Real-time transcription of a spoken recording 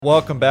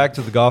Welcome back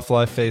to the Golf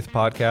Life Faith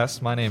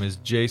podcast. My name is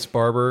Jace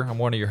Barber. I'm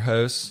one of your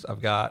hosts.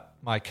 I've got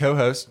my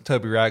co-host,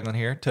 Toby Ragland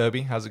here.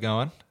 Toby, how's it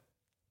going?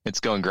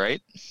 It's going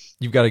great.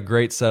 You've got a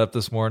great setup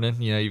this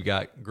morning. You know, you've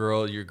got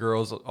your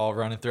girls all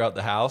running throughout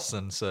the house,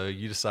 and so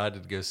you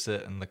decided to go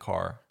sit in the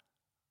car.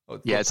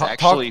 Yeah, it's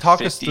actually talk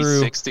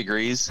 56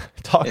 degrees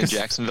in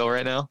Jacksonville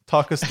right now.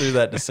 Talk us through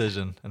that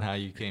decision and how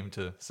you came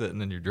to sitting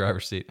in your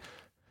driver's seat.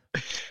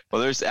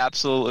 Well, there's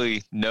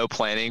absolutely no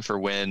planning for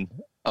when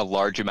a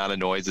large amount of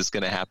noise is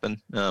going to happen,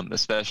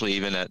 especially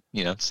even at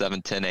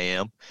 7:10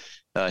 a.m.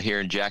 Here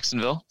in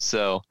Jacksonville.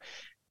 So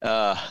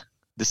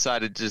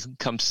decided to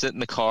come sit in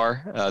the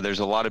car. There's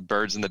a lot of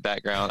birds in the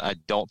background. I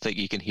don't think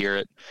you can hear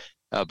it,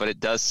 but it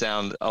does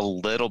sound a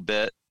little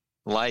bit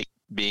like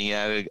being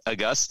at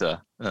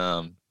Augusta.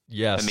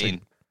 Yes. I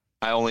mean,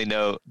 I only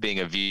know being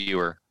a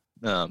viewer.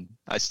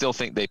 I still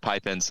think they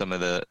pipe in some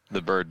of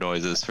the bird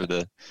noises for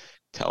the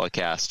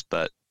telecast,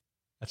 but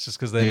that's just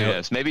because they know.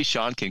 Yes, maybe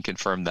Sean can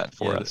confirm that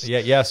for us.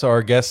 Yeah. So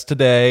our guest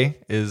today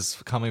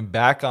is coming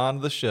back on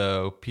the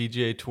show,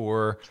 PGA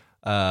Tour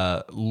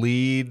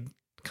lead,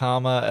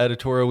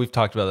 editorial. We've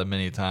talked about that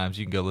many times.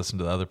 You can go listen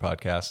to the other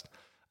podcast.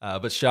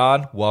 But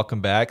Sean,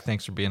 welcome back.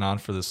 Thanks for being on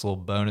for this little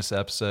bonus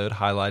episode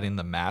highlighting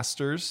the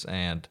Masters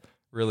and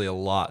really a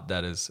lot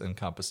that is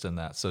encompassed in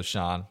that. So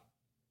Sean,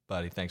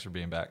 buddy, thanks for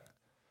being back.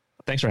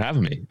 Thanks for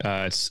having me.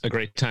 It's a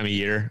great time of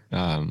year.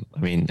 I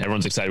mean,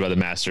 everyone's excited about the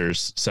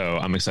Masters, so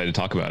I'm excited to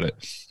talk about it.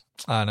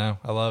 I know.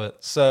 I love it.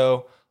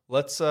 So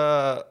let's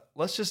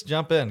just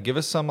jump in. Give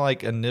us some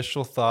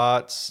initial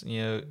thoughts.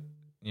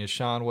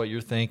 Sean, what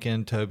you're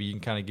thinking. Toby, you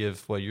can kind of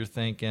give what you're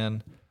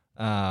thinking.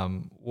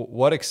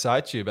 What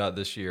excites you about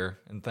this year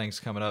and things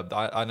coming up?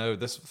 I know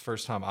this is the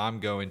first time I'm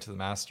going to the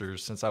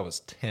Masters since I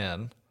was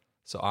 10,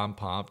 so I'm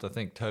pumped. I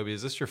think, Toby,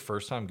 is this your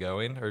first time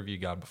going, or have you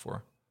gone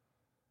before?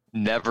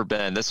 Never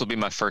been. This will be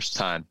my first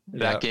time.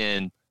 Back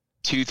in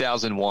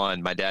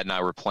 2001, my dad and I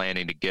were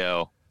planning to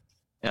go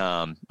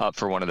up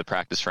for one of the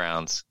practice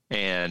rounds,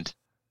 and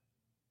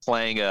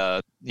playing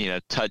a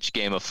touch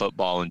game of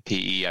football in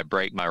PE, I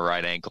break my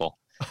right ankle.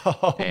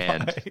 Oh,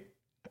 and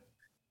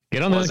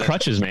get on the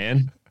crutches,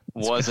 man.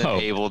 Wasn't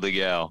able to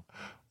go.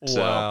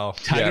 Wow.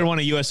 So, Tiger won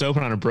a U.S.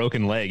 Open on a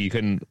broken leg. You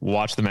couldn't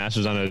watch the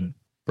Masters on a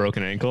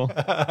broken ankle.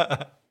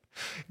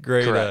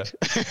 Great.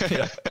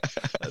 Yeah,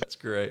 that's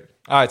great.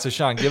 All right. So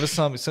Sean, give us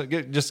some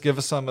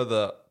of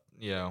the,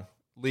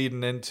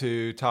 leading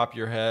into top of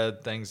your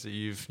head, things that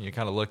you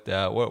kind of looked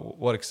at.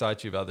 What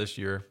excites you about this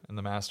year in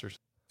the Masters?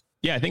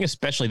 Yeah, I think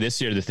especially this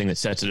year, the thing that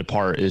sets it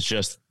apart is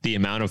just the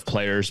amount of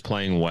players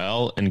playing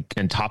well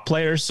and top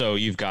players. So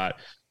you've got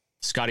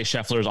Scotty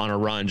Scheffler's on a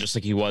run, just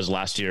like he was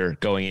last year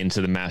going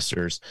into the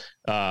Masters.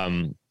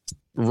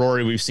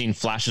 Rory, we've seen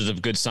flashes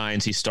of good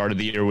signs. He started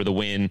the year with a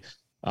win.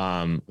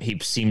 He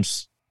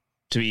seems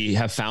to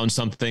have found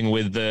something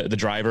with the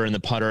driver and the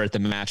putter at the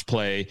match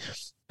play.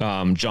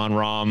 Jon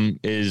Rahm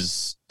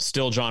is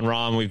still Jon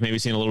Rahm. We've maybe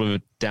seen a little bit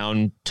of a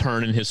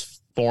downturn in his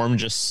form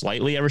just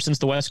slightly ever since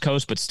the West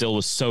Coast, but still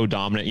was so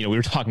dominant. We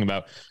were talking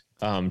about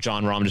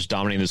Jon Rahm just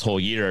dominating this whole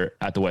year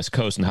at the West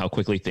Coast and how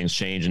quickly things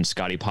change, and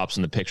Scotty pops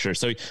in the picture.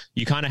 So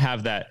you kind of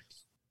have that,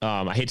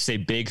 I hate to say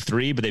big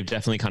three, but they've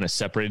definitely kind of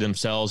separated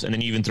themselves. And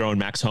then you even throw in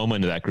Max Homa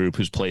into that group,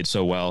 who's played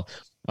so well.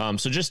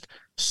 So just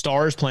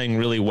stars playing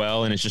really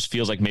well, and it just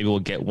feels like maybe we'll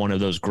get one of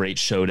those great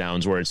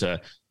showdowns where it's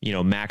a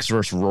Max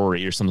versus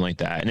Rory or something like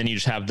that, and then you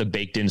just have the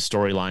baked in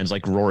storylines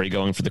like Rory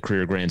going for the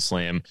career Grand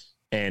Slam,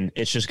 and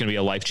it's just going to be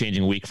a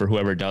life-changing week for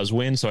whoever does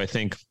win. So I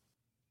think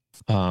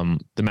the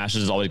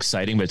Masters is always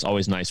exciting, but it's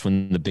always nice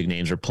when the big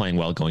names are playing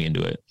well going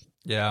into it.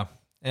 Yeah,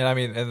 and I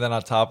mean, and then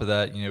on top of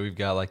that, we've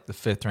got the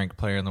 5th ranked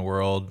player in the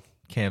world,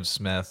 Cam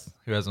Smith,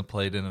 who hasn't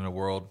played in a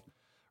world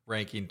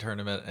ranking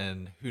tournament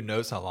and who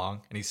knows how long,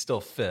 and he's still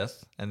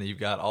 5th. And then you've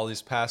got all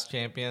these past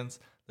champions.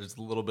 There's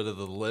a little bit of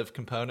the live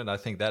component. I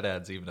think that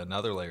adds even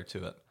another layer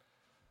to it.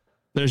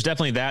 There's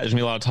definitely that. There's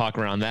gonna be a lot of talk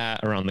around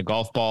that, around the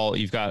golf ball.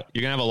 You're gonna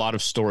have a lot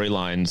of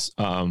storylines.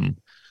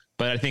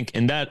 But I think,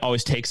 and that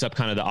always takes up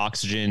kind of the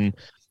oxygen,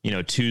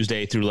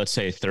 Tuesday through, let's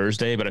say,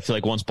 Thursday. But I feel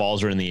like once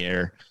balls are in the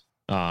air,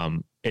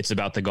 it's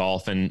about the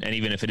golf. And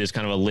even if it is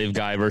kind of a live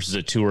guy versus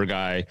a tour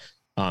guy,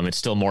 it's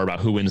still more about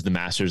who wins the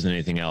Masters than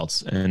anything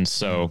else. And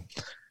so,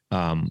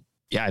 I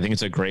think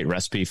it's a great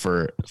recipe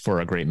for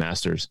a great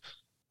Masters.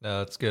 No,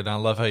 that's good. And I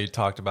love how you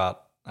talked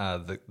about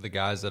the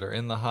guys that are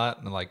in the hunt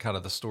and kind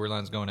of the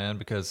storylines going in,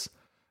 because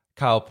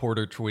Kyle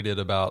Porter tweeted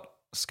about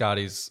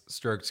Scotty's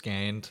strokes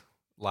gained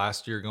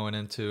last year going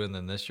into, and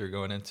then this year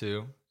going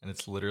into, and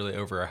it's literally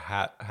over a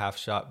half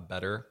shot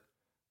better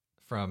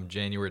from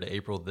January to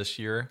April this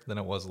year than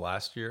it was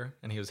last year.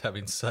 And he was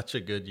having such a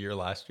good year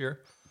last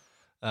year.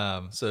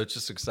 So it's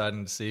just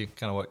exciting to see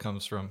kind of what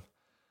comes from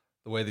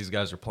the way these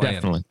guys are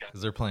playing,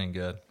 because they're playing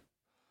good.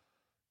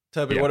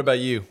 Toby, What about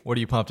you? What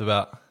are you pumped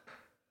about?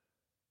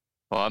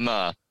 Well, I'm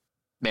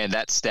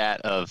that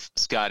stat of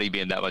Scotty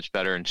being that much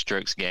better in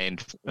strokes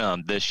gained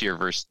this year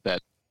versus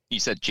that. You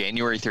said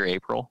January through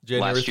April?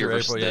 January last year through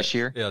versus April, this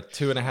year? Yeah,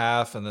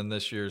 2.5, and then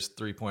this year's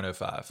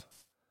 3.05.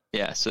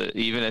 Yeah. So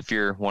even if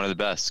you're one of the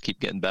best, keep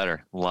getting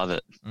better. Love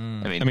it.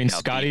 Mm. I mean, now the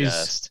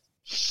Scotty's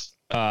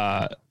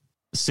best.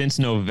 Since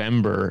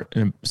November,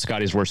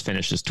 Scotty's worst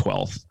finish is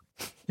 12th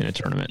in a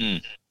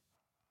tournament.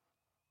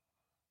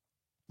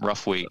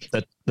 Rough week.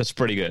 That's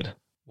pretty good.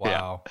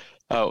 Wow.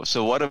 Oh,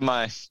 so what am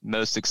I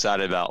most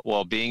excited about?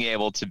 Well, being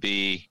able to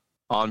be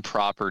on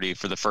property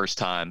for the first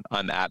time,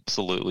 I'm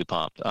absolutely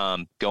pumped.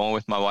 Going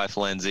with my wife,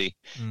 Lindsay.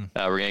 We're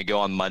going to go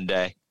on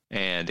Monday,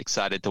 and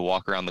excited to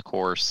walk around the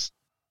course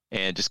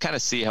and just kind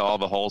of see how all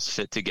the holes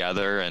fit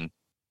together. And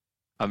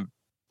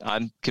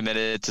I'm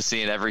committed to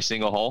seeing every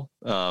single hole.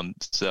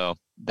 So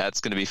that's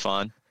going to be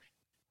fun.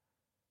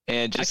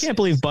 And I can't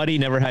believe Buddy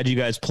never had you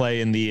guys play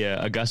in the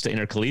Augusta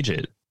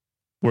Intercollegiate,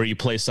 where you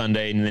play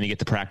Sunday and then you get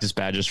the practice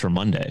badges for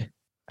Monday.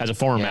 As a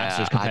former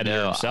Masters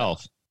competitor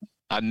himself,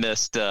 I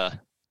missed the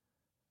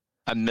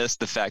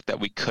fact that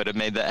we could have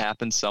made that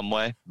happen some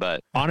way.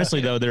 But honestly,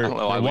 though, there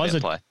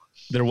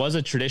was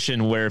a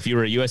tradition where if you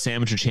were a U.S.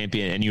 amateur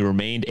champion and you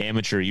remained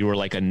amateur, you were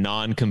like a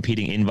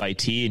non-competing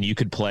invitee, and you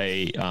could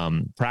play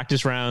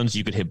practice rounds.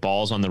 You could hit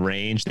balls on the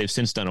range. They've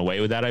since done away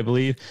with that, I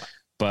believe.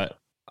 But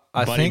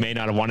Buddy may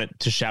not have wanted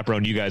to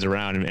chaperone you guys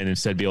around and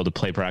instead be able to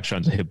play practice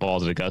rounds and hit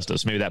balls at Augusta.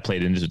 So maybe that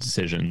played into his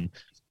decision.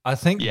 I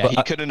think, yeah, he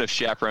couldn't have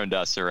chaperoned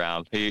us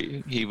around.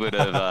 He would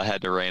have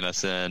had to rein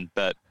us in,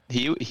 but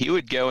he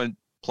would go and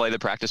play the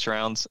practice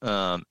rounds.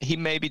 He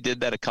maybe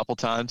did that a couple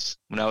times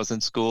when I was in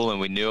school,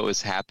 and we knew it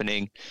was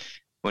happening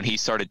when he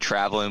started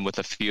traveling with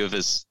a few of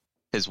his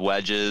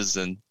wedges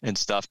and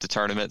stuff to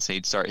tournaments, and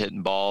he'd start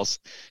hitting balls.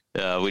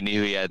 We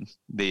knew he had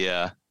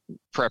the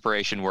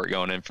preparation work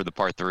going in for the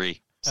par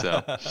 3.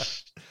 So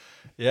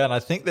yeah, and I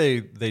think they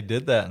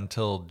did that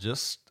until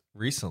just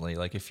recently,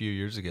 like a few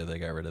years ago, they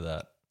got rid of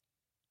that,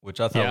 which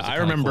I thought was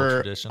a remember.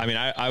 Cool tradition. I mean,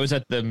 I was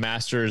at the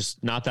Masters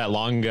not that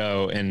long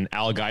ago, and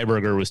Al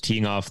Geiberger was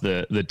teeing off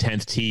the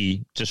 10th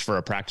tee just for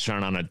a practice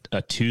round on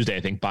a Tuesday,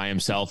 I think, by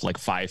himself, like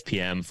 5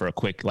 p.m. for a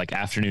quick like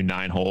afternoon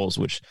 9 holes,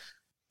 which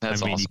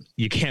that's awesome.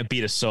 You can't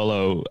beat a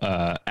solo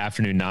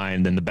afternoon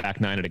 9 than the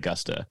back 9 at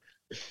Augusta.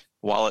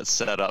 While it's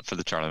set up for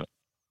the tournament.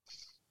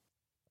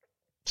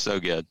 So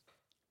good.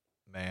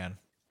 Man.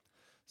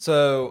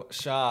 So,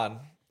 Sean,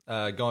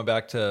 going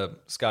back to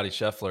Scotty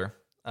Scheffler,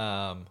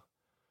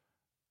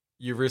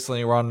 you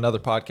recently were on another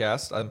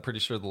podcast. I'm pretty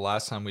sure the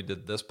last time we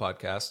did this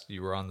podcast,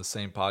 you were on the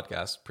same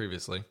podcast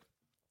previously.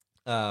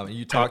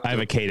 You talked. I have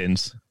a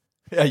cadence.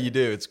 Yeah, you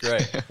do. It's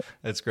great.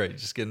 It's great.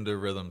 Just get into a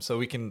rhythm. So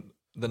we can,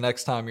 the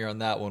next time you're on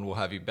that one, we'll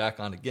have you back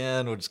on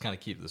again. We'll just kind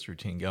of keep this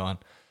routine going.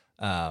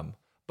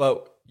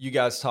 But you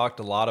guys talked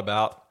a lot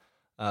about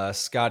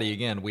Scotty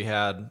again. We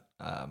had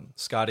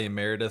Scotty and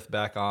Meredith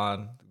back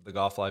on the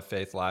Golf Life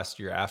Faith last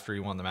year after he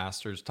won the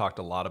Masters, talked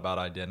a lot about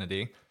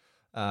identity.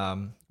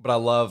 But I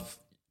love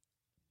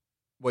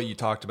what you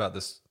talked about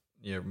this,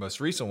 most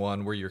recent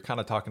one where you're kind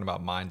of talking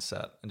about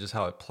mindset and just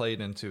how it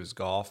played into his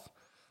golf,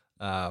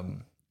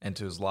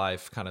 into his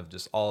life, kind of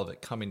just all of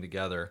it coming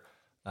together.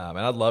 And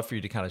I'd love for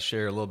you to kind of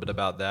share a little bit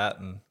about that.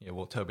 And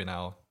Toby and I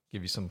will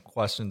give you some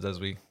questions as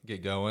we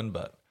get going,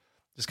 but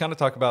just kind of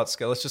talk about,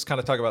 let's just kind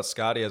of talk about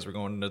Scotty as we're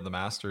going into the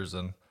Masters,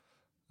 and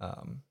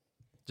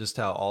just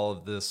how all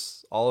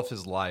of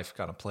his life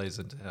kind of plays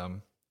into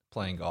him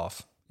playing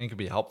golf and can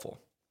be helpful.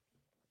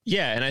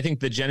 Yeah, and I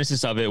think the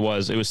genesis of it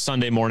was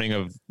Sunday morning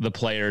of the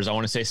Players. I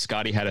want to say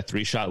Scotty had a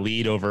 3-shot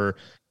lead over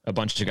a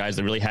bunch of guys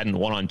that really hadn't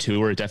won on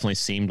tour. It definitely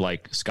seemed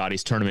like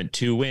Scotty's tournament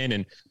to win.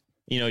 And,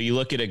 you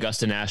look at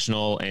Augusta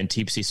National and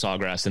TPC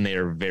Sawgrass, and they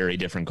are very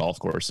different golf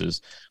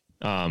courses.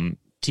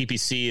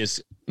 TPC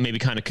is maybe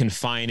kind of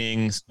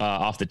confining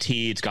off the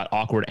tee. It's got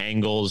awkward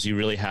angles. You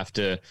really have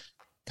to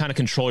kind of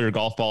control your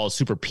golf ball. It's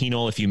super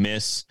penal if you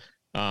miss.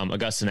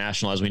 Augusta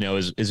National, as we know,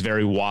 is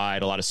very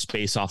wide, a lot of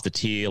space off the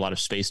tee, a lot of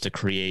space to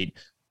create,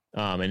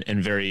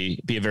 and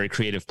be a very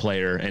creative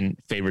player, and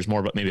favors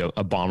more, but maybe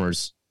a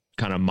bomber's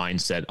kind of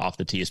mindset off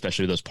the tee,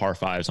 especially those par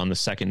 5s on the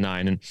second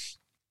 9. And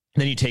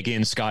then you take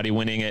in Scotty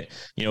winning at,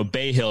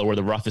 Bay Hill, where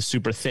the rough is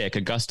super thick.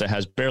 Augusta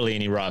has barely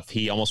any rough.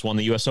 He almost won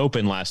the U.S.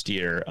 Open last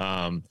year.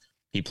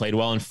 He played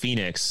well in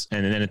Phoenix.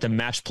 And then at the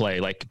match play,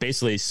 like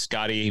basically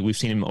Scotty, we've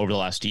seen him over the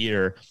last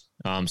year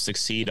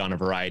succeed on a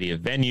variety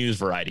of venues,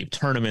 variety of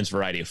tournaments,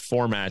 variety of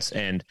formats.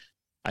 And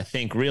I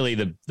think really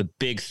the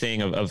big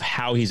thing of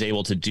how he's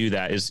able to do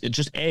that is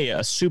just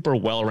a super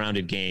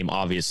well-rounded game,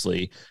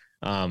 obviously.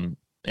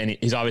 And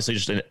he's obviously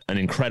just an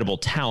incredible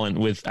talent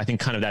with, I think,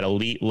 kind of that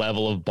elite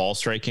level of ball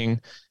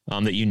striking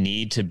that you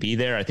need to be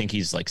there. I think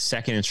he's like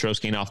second in strokes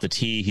gained off the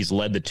tee. He's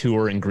led the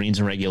tour in greens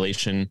and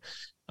regulation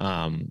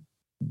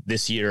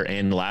this year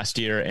and last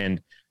year.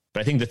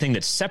 But I think the thing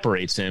that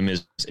separates him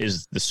is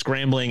the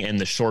scrambling and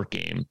the short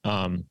game.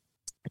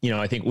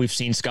 I think we've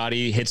seen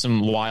Scotty hit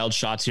some wild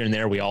shots here and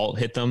there. We all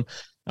hit them.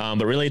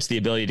 But really it's the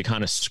ability to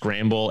kind of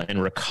scramble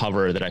and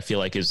recover that I feel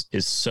like is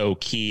so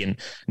key. And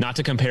not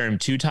to compare him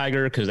to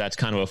Tiger, because that's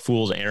kind of a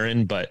fool's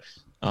errand, but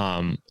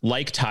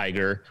like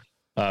Tiger,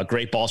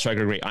 great ball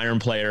striker, great iron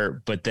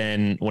player. But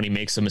then when he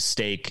makes a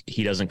mistake,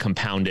 he doesn't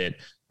compound it,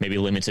 maybe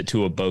limits it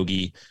to a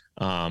bogey.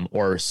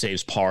 or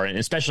saves par. And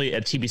especially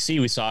at TPC,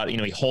 we saw it,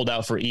 he holed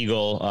out for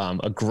eagle,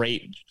 a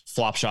great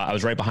flop shot. I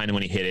was right behind him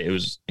when he hit it. It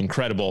was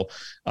incredible.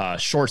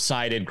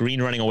 Short-sided,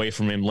 green running away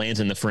from him, lands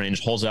in the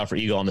fringe, holds out for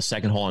eagle on the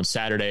second hole on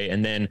Saturday.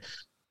 And then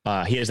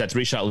he has that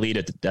 3-shot lead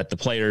at the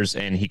Players,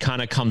 and he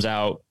kind of comes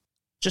out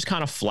just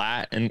kind of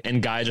flat,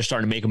 and guys are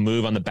starting to make a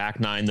move on the back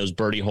nine, those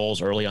birdie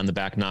holes early on the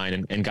back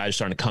nine, and guys are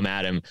starting to come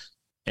at him,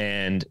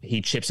 and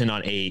he chips in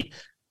on 8,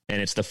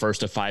 and it's the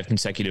first of 5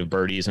 consecutive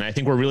birdies. And I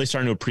think we're really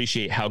starting to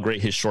appreciate how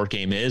great his short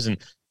game is.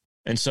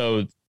 And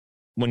so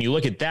when you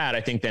look at that,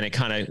 I think then it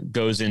kind of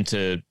goes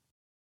into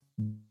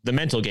the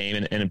mental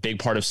game, and a big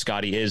part of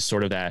Scotty is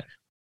sort of that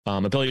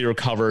ability to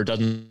recover,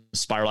 doesn't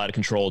spiral out of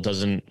control,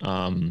 doesn't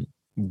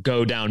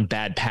go down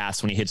bad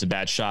paths when he hits a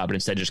bad shot, but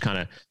instead just kind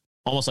of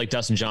almost like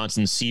Dustin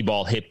Johnson, see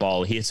ball, hit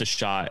ball. He hits a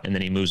shot and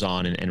then he moves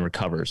on and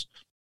recovers.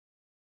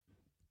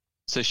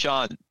 So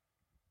Sean,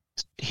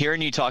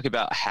 hearing you talk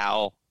about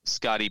how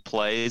Scotty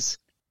plays,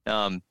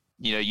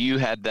 you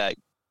had that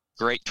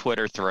great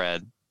Twitter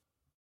thread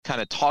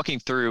kind of talking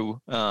through,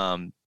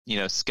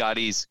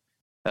 Scotty's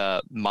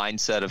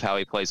mindset of how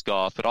he plays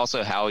golf, but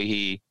also how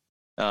he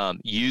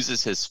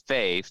uses his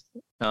faith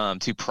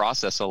to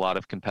process a lot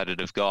of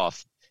competitive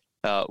golf.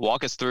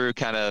 Walk us through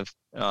kind of,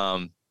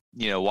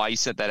 why you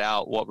sent that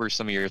out. What were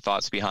some of your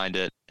thoughts behind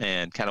it,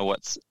 and kind of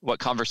what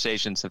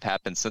conversations have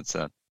happened since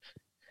then?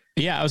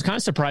 Yeah, I was kind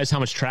of surprised how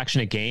much traction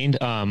it gained.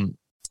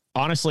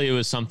 Honestly, it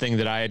was something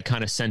that I had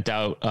kind of sent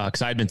out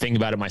because I had been thinking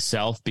about it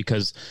myself,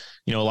 because,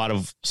 a lot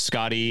of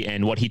Scotty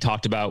and what he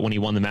talked about when he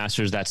won the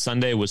Masters that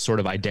Sunday was sort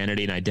of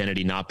identity, and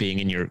identity not being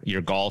in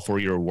your golf or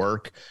your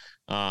work.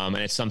 And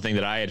it's something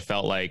that I had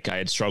felt like I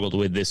had struggled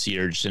with this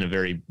year, just in a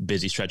very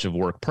busy stretch of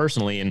work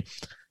personally. And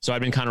so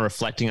I've been kind of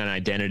reflecting on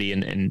identity,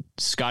 and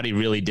Scotty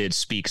really did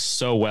speak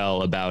so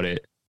well about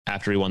it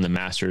after he won the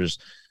Masters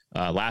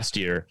last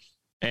year.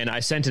 And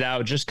I sent it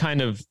out just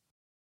kind of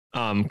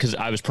because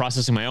I was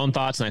processing my own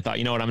thoughts, and I thought,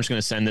 you know what, I'm just going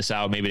to send this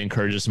out. Maybe it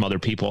encourages some other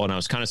people. And I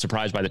was kind of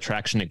surprised by the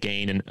traction it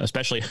gained. And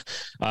especially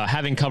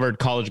having covered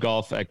college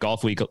golf at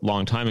Golf Week a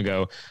long time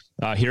ago,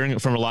 hearing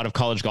from a lot of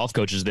college golf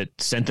coaches that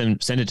sent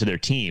it to their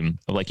team,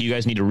 like, you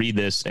guys need to read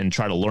this and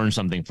try to learn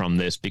something from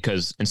this,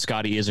 and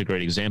Scotty is a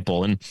great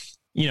example. And,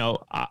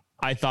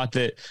 I thought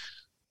that,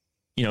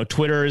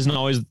 Twitter isn't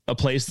always a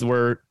place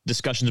where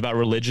discussions about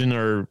religion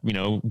or,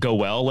 go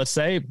well, let's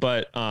say.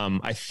 But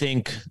I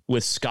think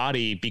with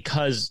Scotty,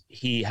 because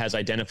he has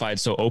identified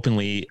so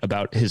openly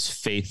about his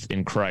faith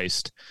in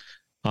Christ,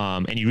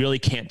 and you really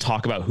can't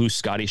talk about who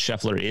Scotty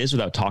Scheffler is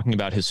without talking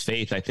about his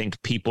faith. I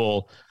think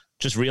people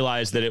just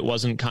realized that it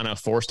wasn't kind of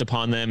forced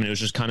upon them. And it was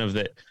just kind of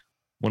that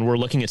when we're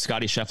looking at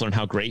Scotty Scheffler and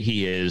how great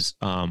he is,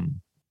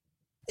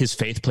 his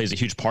faith plays a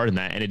huge part in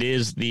that. And it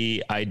is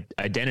the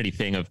identity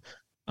thing of,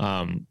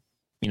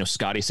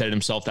 Scotty said it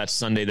himself that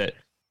Sunday that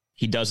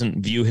he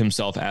doesn't view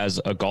himself as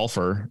a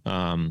golfer.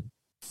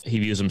 He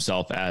views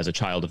himself as a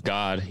child of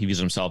God. He views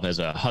himself as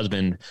a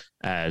husband,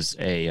 as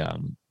a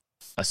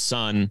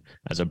son,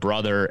 as a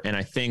brother. And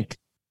I think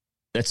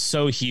that's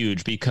so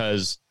huge,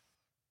 because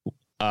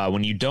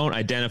when you don't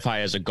identify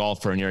as a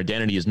golfer and your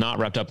identity is not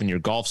wrapped up in your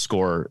golf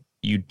score,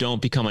 you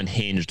don't become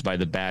unhinged by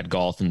the bad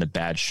golf and the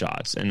bad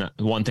shots. And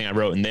one thing I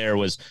wrote in there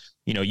was,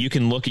 you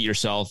can look at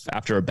yourself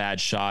after a bad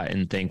shot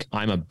and think,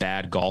 I'm a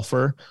bad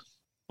golfer,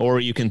 or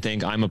you can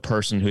think, I'm a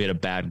person who hit a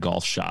bad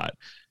golf shot.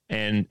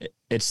 And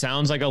it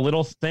sounds like a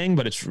little thing,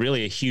 but it's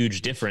really a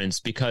huge difference,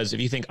 because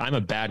if you think I'm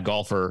a bad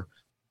golfer,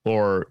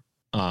 or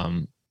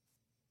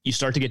you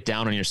start to get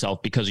down on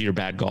yourself because of your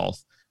bad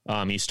golf,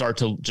 you start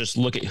to just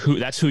look at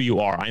that's who you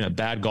are. I'm a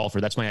bad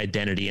golfer. That's my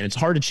identity. And it's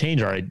hard to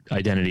change our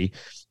identity.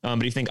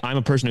 But you think I'm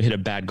a person who hit a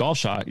bad golf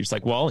shot. You're just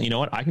like, well, you know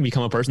what? I can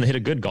become a person that hit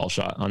a good golf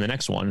shot on the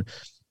next one.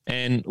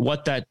 And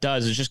what that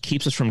does is just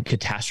keeps us from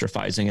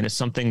catastrophizing. And it's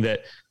something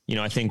that,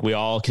 I think we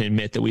all can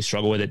admit that we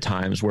struggle with at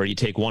times, where you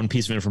take one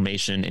piece of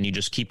information and you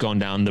just keep going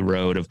down the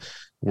road of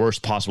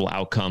worst possible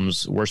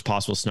outcomes, worst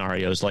possible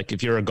scenarios. Like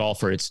if you're a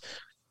golfer, it's,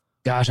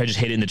 gosh, I just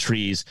hit it in the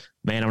trees,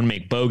 man, I'm going to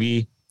make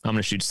bogey. I'm going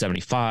to shoot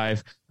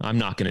 75. I'm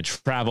not going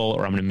to travel,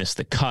 or I'm going to miss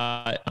the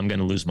cut. I'm going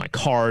to lose my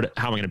card.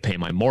 How am I going to pay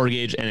my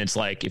mortgage? And it's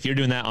like, if you're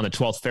doing that on the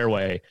 12th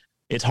fairway,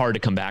 it's hard to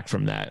come back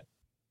from that.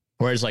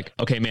 Whereas like,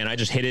 okay, man, I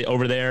just hit it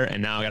over there,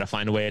 and now I got to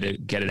find a way to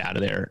get it out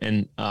of there.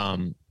 And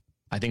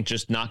I think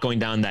just not going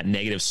down that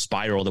negative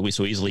spiral that we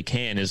so easily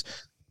can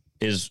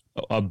is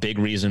a big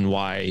reason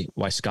why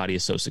Scotty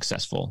is so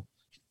successful.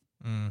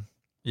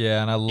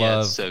 Yeah, and I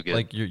love so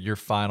like your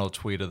final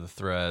tweet of the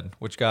thread,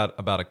 which got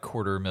about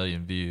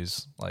 250,000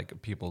 views,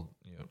 like people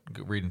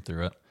reading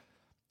through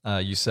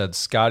it. You said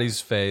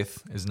Scotty's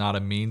faith is not a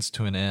means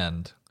to an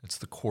end; it's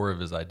the core of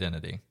his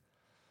identity.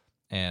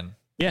 And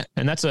yeah,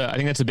 and I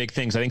think that's a big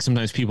thing. So I think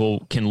sometimes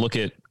people can look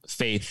at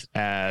faith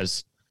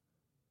as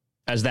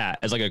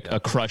like a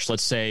crutch,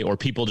 let's say, or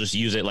people just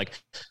use it like,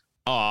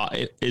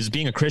 is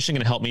being a Christian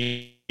going to help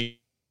me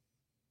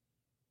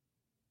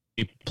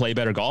play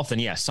better golf? Then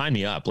yeah, sign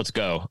me up. Let's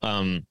go.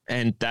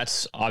 And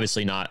that's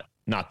obviously not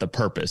the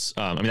purpose.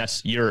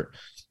 That's your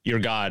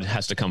God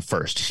has to come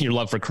first. Your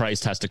love for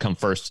Christ has to come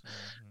first.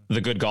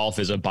 the good golf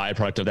is a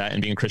byproduct of that.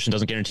 And being a Christian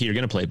doesn't guarantee you're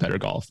going to play better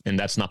golf. And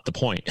that's not the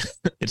point.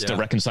 It's to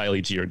reconcile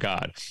you to your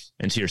God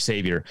and to your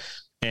Savior.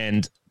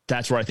 And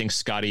that's where I think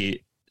Scotty's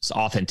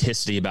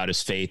authenticity about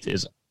his faith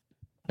is,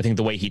 I think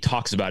the way he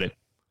talks about it,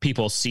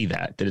 people see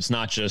that it's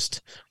not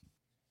just,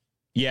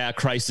 yeah,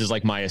 Christ is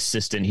like my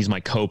assistant. He's my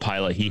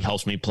co-pilot. He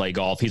helps me play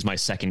golf. He's my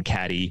second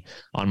caddy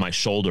on my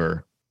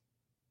shoulder.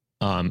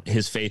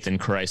 His faith in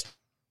Christ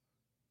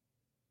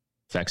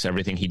affects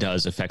everything he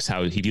does, affects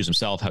how he views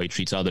himself, how he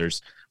treats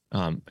others.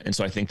 And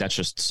so I think that's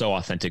just so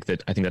authentic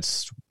that I think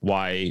that's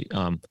why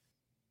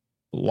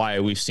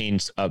we've seen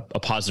a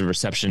positive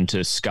reception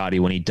to Scotty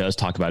when he does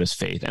talk about his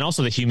faith, and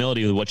also the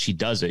humility with which he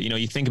does it. You know,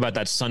 you think about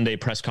that Sunday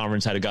press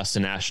conference at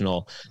Augusta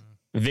National,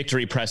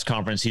 victory press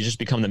conference. He's just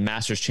become the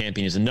Masters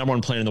champion. He's the number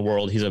one player in the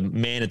world. He's a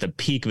man at the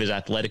peak of his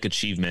athletic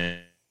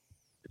achievement,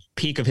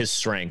 peak of his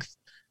strength.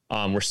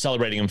 We're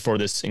celebrating him for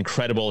this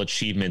incredible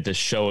achievement, this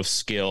show of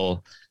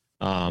skill.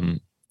 And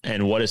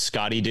what does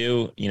Scotty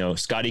do? You know,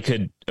 Scotty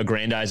could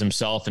aggrandize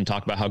himself and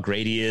talk about how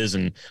great he is,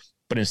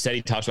 but instead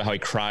he talks about how he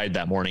cried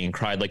that morning and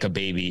cried like a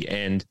baby.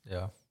 And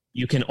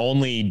you can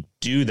only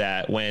do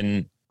that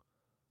when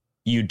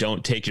you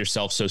don't take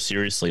yourself so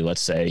seriously.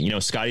 Let's say, you know,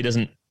 Scotty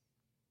doesn't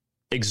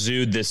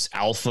exude this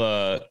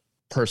alpha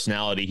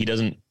personality. He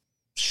doesn't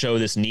show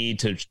this need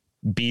to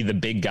be the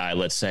big guy,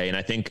 let's say. And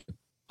I think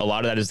a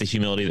lot of that is the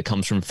humility that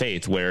comes from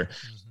faith, where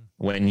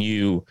when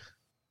you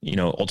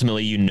know,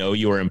 ultimately,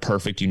 you are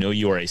imperfect,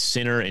 you are a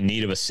sinner in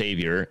need of a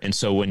savior. And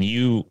so when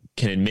you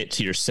can admit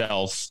to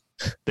yourself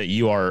that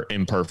you are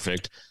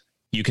imperfect,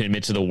 you can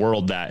admit to the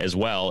world that as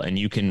well. And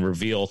you can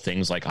reveal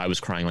things like, I was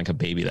crying like a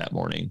baby that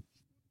morning.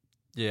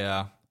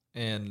 Yeah.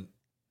 And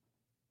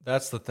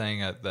that's the thing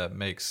that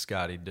makes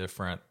Scotty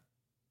different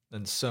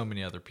than so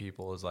many other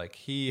people, is like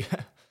he,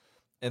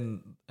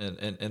 in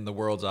the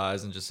world's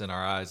eyes and just in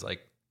our eyes,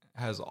 like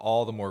has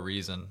all the more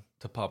reason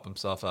to pump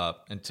himself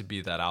up and to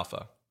be that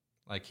alpha.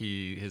 Like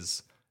he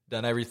has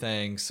done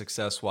everything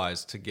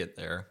success-wise to get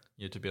there,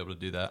 to be able to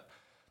do that.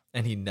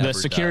 And he never The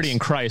security does. in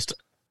Christ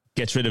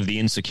gets rid of the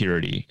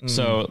insecurity.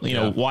 So, you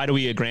know, why do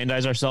we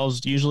aggrandize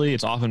ourselves? Usually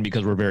it's often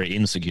because we're very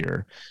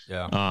insecure.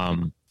 Yeah.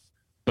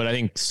 But I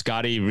think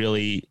Scotty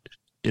really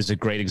is a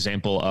great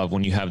example of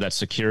when you have that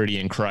security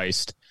in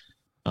Christ,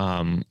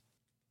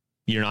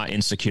 you're not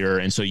insecure.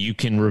 And so you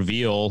can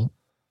reveal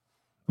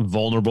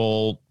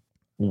vulnerable,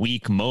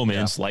 weak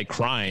moments like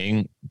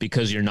crying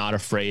because you're not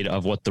afraid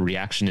of what the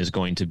reaction is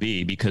going to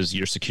be, because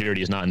your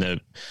security is not in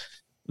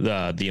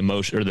the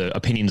emotion or the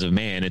opinions of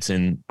man. It's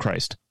in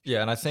Christ.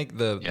 Yeah. And I think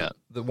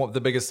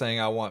the biggest thing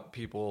I want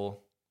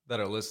people that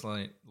are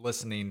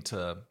listening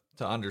to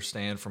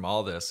understand from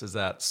all this is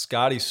that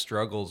Scotty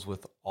struggles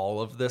with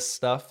all of this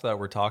stuff that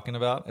we're talking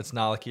about. It's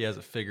not like he has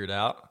it figured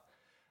out.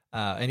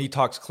 And he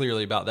talks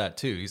clearly about that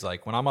too. He's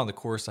like, when I'm on the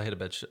course, I hit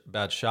a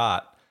bad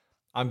shot,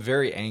 I'm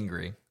very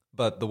angry.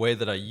 But the way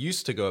that I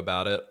used to go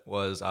about it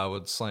was I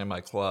would slam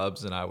my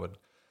clubs and I would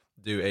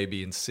do A,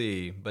 B, and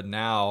C. But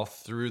now,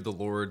 through the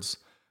Lord's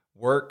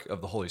work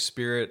of the Holy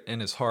Spirit in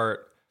his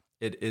heart,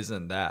 it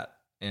isn't that.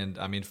 And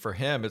I mean, for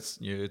him, it's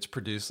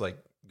produced like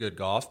good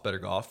golf, better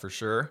golf for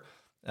sure.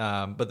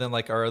 But then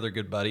like our other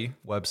good buddy,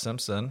 Webb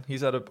Simpson,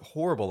 he's had a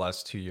horrible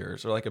last 2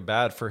 years, or like a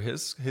bad for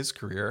his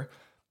career.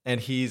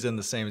 And he's in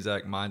the same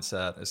exact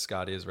mindset as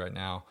Scotty is right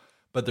now.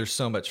 But there's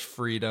so much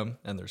freedom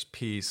and there's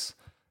peace.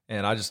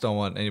 And I just don't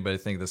want anybody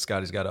to think that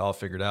Scotty's got it all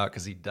figured out,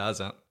 because he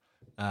doesn't.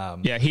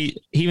 He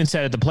even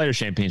said at the Players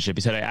Championship,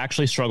 he said, I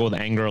actually struggle with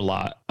anger a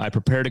lot. I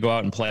prepare to go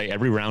out and play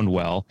every round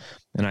well,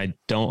 and I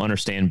don't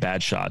understand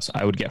bad shots.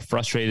 I would get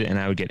frustrated and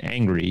I would get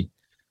angry.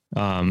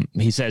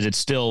 He says it's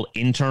still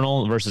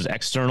internal versus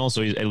external.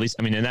 So he's at least,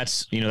 I mean, and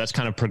that's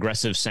kind of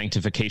progressive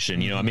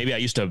sanctification. You know, maybe I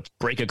used to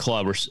break a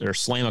club or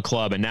slam a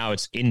club, and now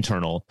it's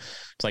internal.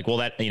 It's like, well,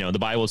 that, the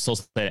Bible still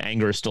says that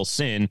anger is still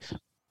sin,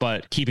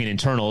 but keeping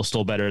internal is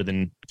still better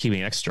than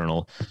keeping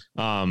external.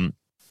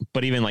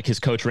 But even like his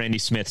coach, Randy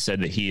Smith, said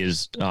that he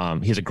has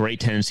a great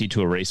tendency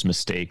to erase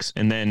mistakes.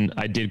 And then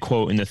I did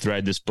quote in the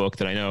thread this book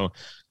that I know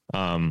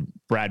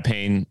Brad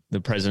Payne,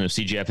 the president of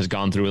CGF, has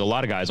gone through with a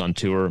lot of guys on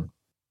tour,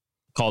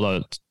 called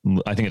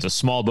I think it's a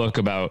small book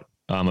about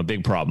a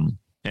big problem.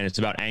 And it's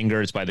about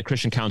anger. It's by the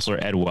Christian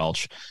counselor, Ed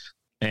Welch.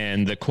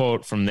 And the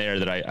quote from there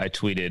that I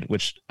tweeted,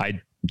 which I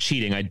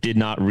did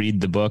not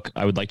read the book.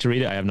 I would like to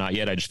read it. I have not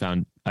yet.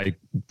 I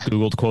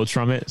Googled quotes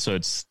from it, so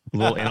it's a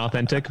little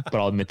inauthentic, but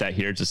I'll admit that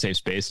here. It's a safe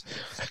space.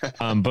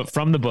 But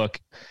from the book,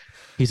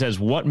 he says,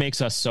 what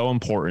makes us so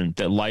important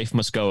that life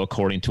must go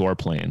according to our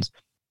plans?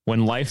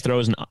 When life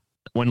throws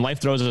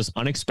us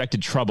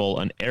unexpected trouble,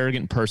 an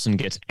arrogant person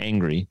gets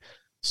angry.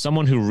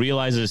 Someone who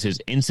realizes his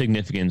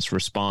insignificance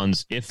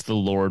responds, if the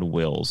Lord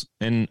wills.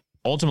 And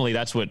ultimately,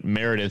 that's what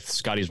Meredith,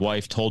 Scotty's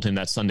wife, told him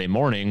that Sunday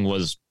morning,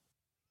 was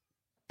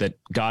that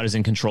God is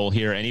in control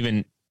here.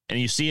 And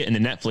you see it in the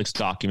Netflix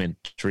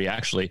documentary,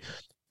 actually,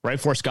 right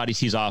before Scotty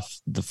tees off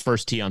the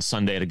first tee on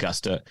Sunday at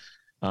Augusta,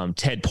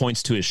 Ted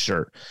points to his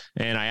shirt.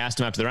 And I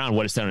asked him after the round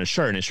what it said on his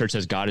shirt, and his shirt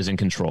says, God is in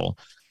control.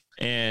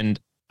 And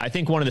I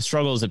think one of the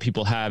struggles that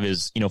people have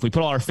is, if we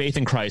put all our faith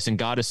in Christ and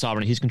God is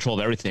sovereign, he's controlled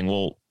everything.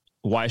 Well,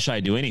 why should I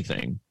do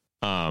anything?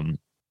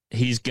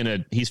 He's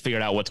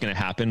figured out what's going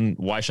to happen.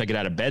 Why should I get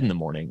out of bed in the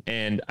morning?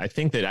 And I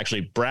think that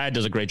actually Brad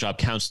does a great job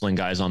counseling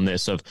guys on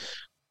this of,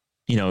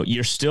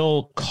 you're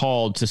still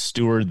called to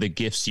steward the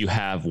gifts you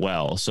have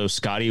well. So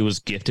Scotty was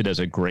gifted as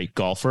a great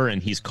golfer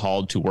and he's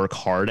called to work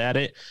hard at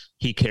it.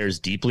 He cares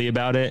deeply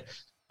about it.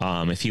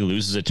 If he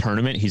loses a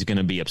tournament, he's going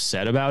to be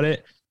upset about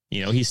it.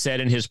 He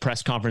said in his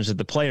press conference with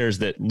the players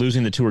that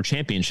losing the tour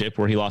championship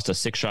where he lost a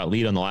 6-shot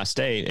lead on the last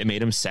day, it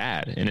made him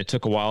sad. And it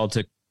took a while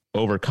to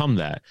overcome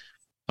that.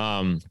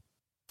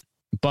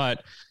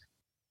 But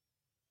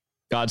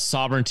God's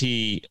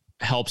sovereignty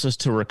helps us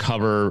to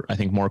recover, I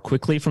think, more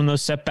quickly from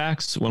those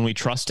setbacks when we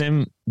trust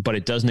him, but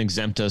it doesn't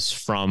exempt us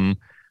from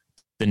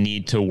the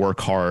need to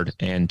work hard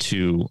and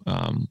to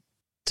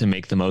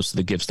make the most of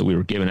the gifts that we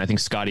were given. I think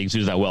Scotty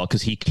exudes that well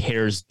because he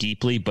cares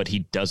deeply, but he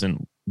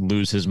doesn't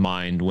lose his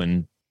mind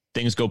when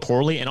things go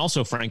poorly. And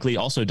also, frankly,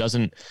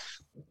 doesn't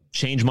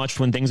change much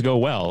when things go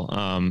well.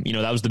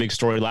 That was the big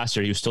story last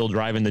year. He was still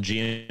driving the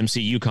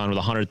GMC Yukon with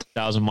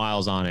 100,000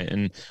 miles on it.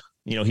 And,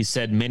 he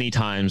said many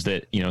times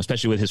that,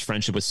 especially with his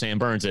friendship with Sam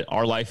Burns, that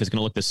our life is going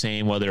to look the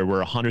same, whether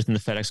we're 100th in the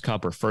FedEx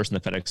Cup or first in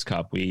the FedEx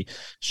Cup. We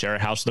share a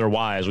house with our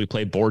wives. We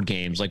play board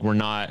games. Like we're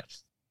not,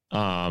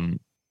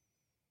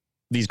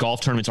 these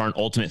golf tournaments aren't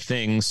ultimate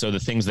things. So the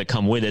things that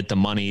come with it, the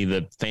money,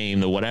 the fame,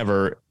 the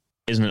whatever,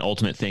 isn't an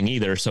ultimate thing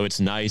either. So it's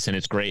nice and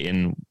it's great.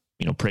 And,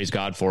 praise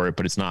God for it,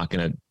 but it's not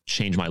going to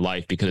change my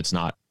life because it's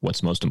not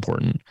what's most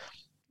important.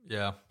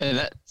 Yeah.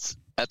 And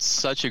that's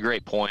such a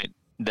great point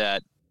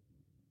that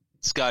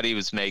Scotty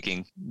was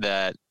making,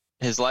 that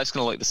his life's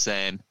going to look the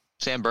same.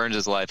 Sam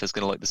Burns' life is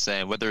going to look the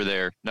same, whether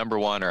they're number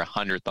 1 or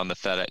 100th on the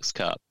FedEx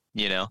Cup,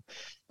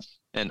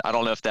 and I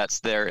don't know if that's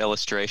their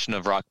illustration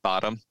of rock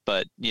bottom,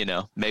 but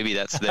maybe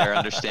that's their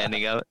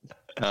understanding of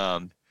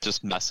it.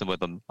 Just messing with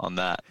them on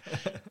that.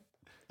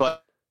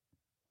 But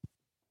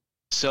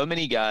so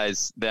many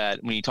guys that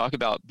when you talk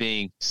about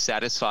being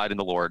satisfied in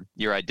the Lord,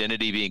 your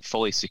identity being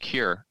fully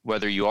secure,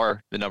 whether you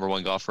are the number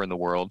 1 golfer in the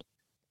world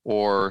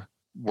or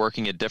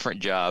working a different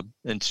job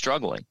and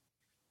struggling.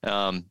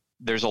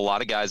 There's a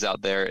lot of guys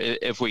out there.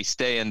 If we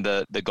stay in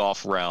the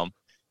golf realm,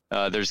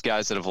 there's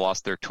guys that have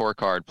lost their tour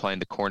card playing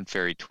the Korn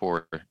Ferry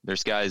Tour.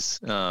 There's guys,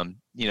 that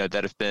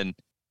have been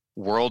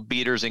world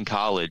beaters in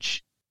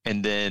college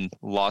and then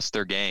lost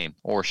their game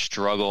or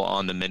struggle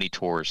on the mini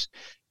tours,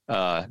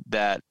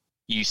 that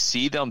you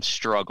see them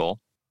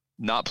struggle,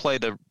 not play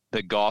the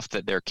golf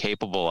that they're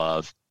capable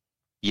of,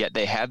 yet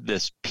they have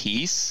this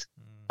peace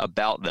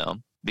about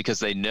them because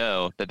they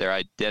know that their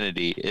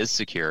identity is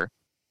secure,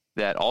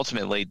 that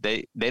ultimately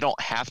they don't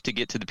have to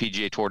get to the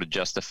PGA Tour to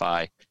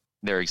justify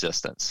their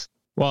existence.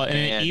 Well, and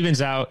it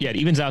evens out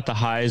the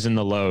highs and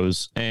the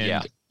lows.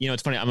 And,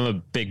 it's funny, I'm a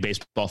big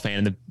baseball fan,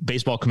 and the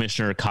baseball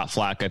commissioner caught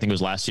flack, I think it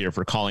was last year,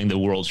 for calling the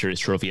World Series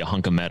trophy a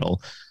hunk of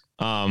metal.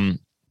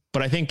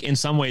 But I think in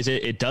some ways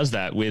it does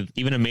that with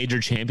even a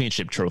major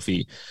championship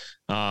trophy.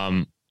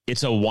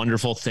 It's a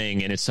wonderful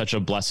thing and it's such a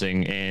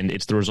blessing, and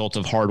it's the result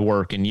of hard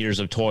work and years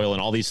of toil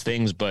and all these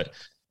things. But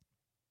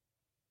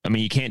I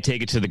mean, you can't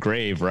take it to the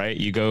grave, right?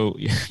 you're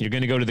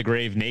going to go to the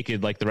grave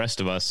naked like the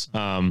rest of us.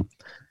 And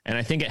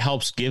I think it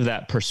helps give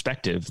that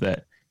perspective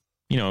that,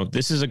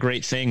 this is a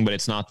great thing, but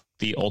it's not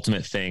the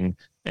ultimate thing.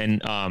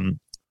 And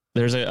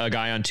there's a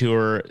guy on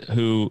tour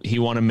who he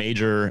won a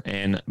major,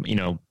 and,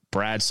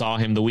 Brad saw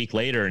him the week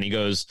later and he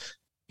goes,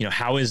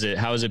 how is it?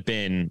 How has it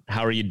been?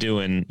 How are you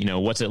doing?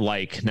 What's it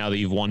like now that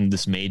you've won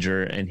this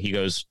major? And he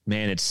goes,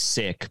 man, it's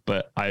sick,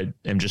 but I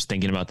am just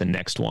thinking about the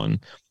next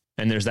one.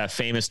 And there's that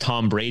famous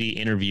Tom Brady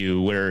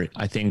interview where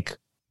I think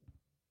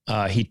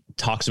he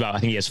talks about, I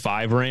think he has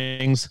 5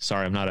 rings.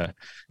 Sorry, I'm not a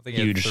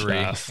huge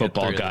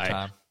football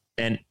guy.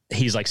 And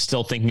he's like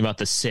still thinking about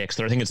the 6th.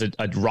 Or I think it's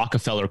a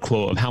Rockefeller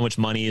quote of how much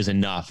money is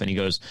enough. And he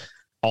goes,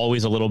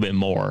 always a little bit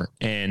more.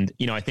 And,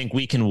 I think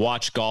we can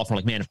watch golf and we're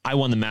like, man, if I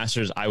won the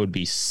Masters, I would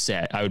be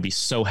set. I would be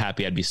so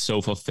happy. I'd be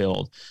so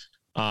fulfilled.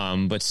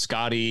 But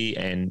Scotty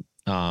and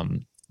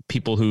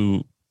people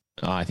who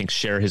I think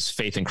share his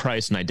faith in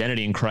Christ and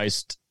identity in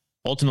Christ,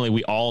 ultimately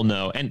we all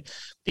know, and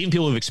even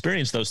people who've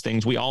experienced those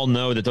things, we all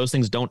know that those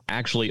things don't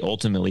actually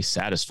ultimately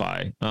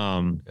satisfy.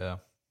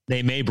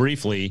 They may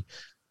briefly,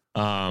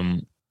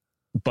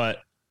 but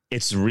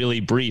it's really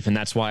brief. And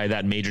that's why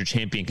that major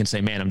champion can say,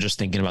 man, I'm just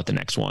thinking about the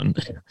next one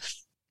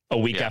a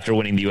week after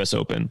winning the US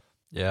Open.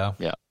 Yeah.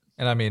 Yeah.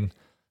 And I mean,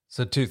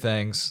 so 2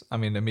 things,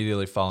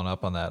 immediately following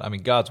up on that.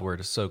 God's word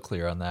is so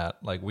clear on that.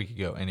 Like we could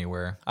go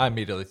anywhere. I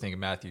immediately think of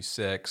Matthew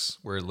 6,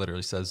 where it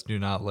literally says, do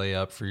not lay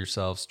up for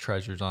yourselves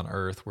treasures on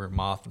earth where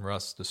moth and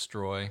rust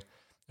destroy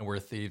and where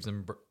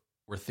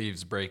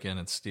thieves break in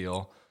and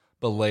steal,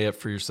 but lay up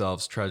for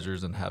yourselves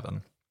treasures in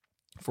heaven.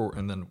 For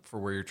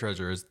where your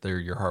treasure is, there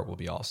your heart will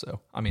be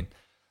also.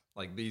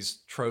 Like these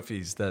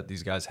trophies that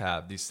these guys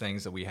have, these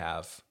things that we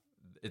have,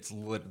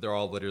 they're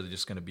all literally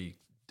just going to be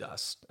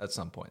dust at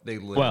some point. They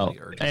literally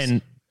are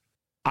just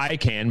I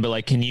can, but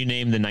like, can you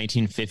name the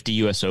 1950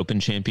 U.S. Open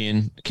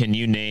champion? Can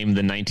you name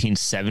the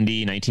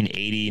 1970,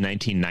 1980,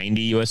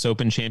 1990 U.S.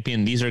 Open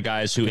champion? These are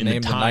guys who in the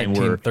time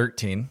were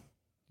 1913.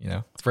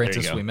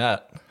 Francis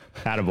Ouimet.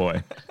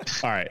 Attaboy.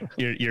 All right,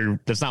 you're.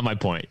 That's not my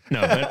point.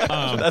 No, but,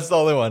 that's the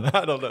only one.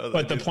 I don't know.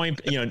 But the point,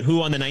 who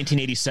won the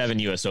 1987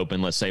 U.S.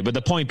 Open, let's say. But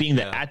the point being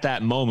that at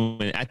that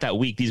moment, at that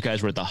week, these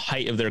guys were at the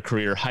height of their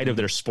career, height of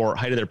their sport,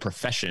 height of their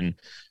profession,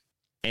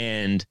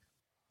 and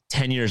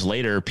 10 years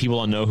later, people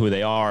don't know who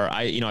they are.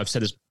 I've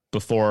said this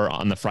before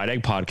on the Fried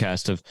Egg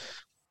podcast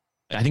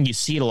I think you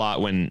see it a lot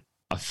when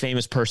a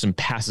famous person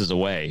passes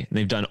away.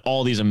 They've done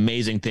all these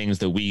amazing things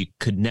that we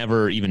could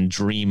never even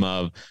dream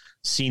of,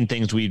 seen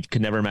things we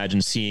could never imagine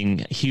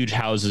seeing, huge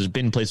houses,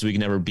 been places we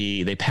could never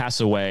be. They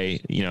pass away,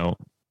 some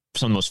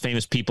of the most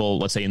famous people,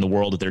 let's say, in the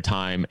world at their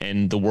time,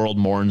 and the world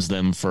mourns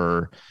them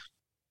for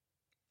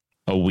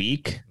a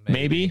week,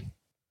 maybe.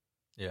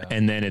 Yeah.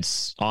 And then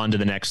it's on to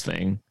the next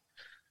thing.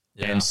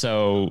 Yeah. And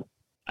so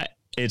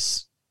it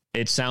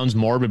sounds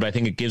morbid, but I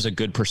think it gives a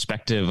good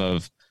perspective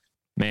of,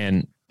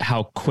 man,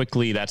 how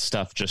quickly that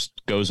stuff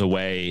just goes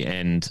away.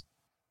 And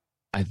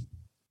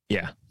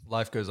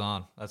life goes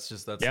on. That's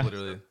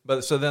literally,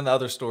 but so then the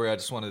other story, I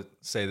just want to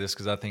say this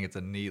because I think it's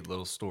a neat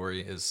little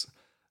story, is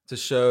to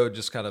show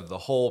just kind of the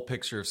whole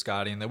picture of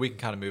Scotty, and then we can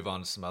kind of move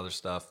on to some other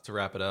stuff to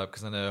wrap it up.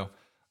 Cause I know,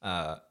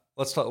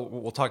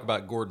 we'll talk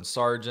about Gordon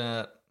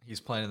Sargent. He's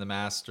playing in the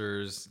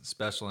Masters,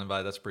 special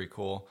invite. That's pretty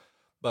cool.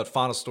 But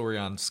final story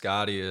on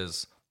Scotty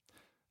is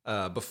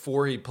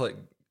before he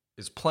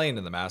is playing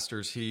in the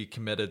Masters, he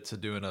committed to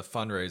doing a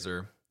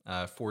fundraiser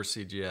for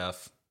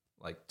CGF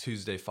like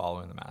Tuesday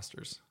following the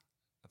Masters.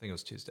 I think it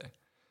was Tuesday.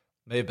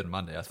 May have been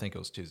Monday. I think it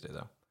was Tuesday,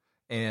 though.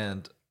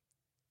 And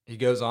he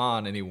goes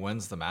on and he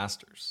wins the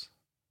Masters.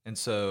 And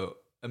so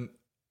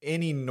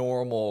any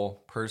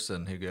normal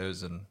person who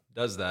goes and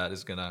does that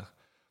is going to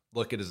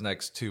look at his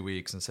next 2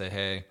 weeks and say,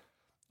 hey,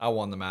 I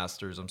won the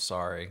Masters. I'm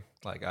sorry.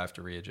 Like, I have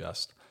to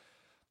readjust.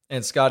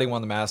 And Scotty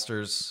won the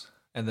Masters,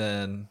 and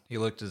then he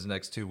looked at his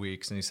next 2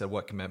 weeks, and he said,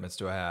 what commitments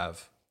do I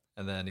have?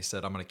 And then he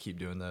said, I'm going to keep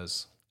doing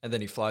those. And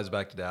then he flies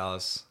back to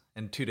Dallas,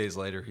 and 2 days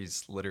later,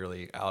 he's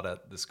literally out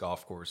at this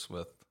golf course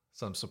with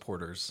some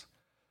supporters.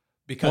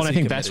 Well, I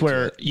think that's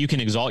where you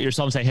can exalt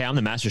yourself and say, hey, I'm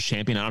the Masters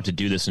champion. I don't have to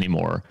do this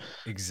anymore.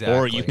 Exactly.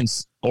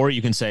 Or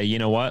you can say, you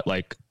know what?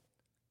 Like,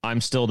 I'm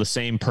still the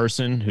same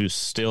person who's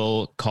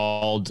still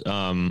called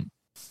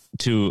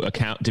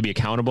to be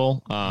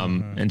accountable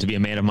and to be a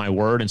man of my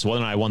word. And so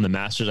whether or not I won the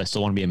Masters, I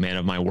still want to be a man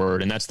of my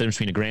word. And that's the difference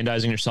between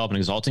aggrandizing yourself and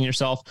exalting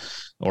yourself,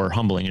 or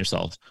humbling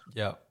yourself.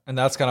 Yeah. And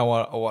that's kind of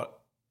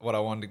what I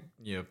wanted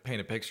to,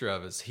 paint a picture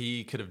of, is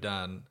he could have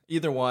done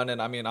either one.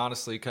 And I mean,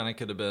 honestly, kind of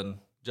could have been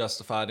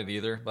justified in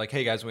either. Like,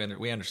 hey guys,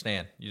 we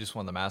understand you just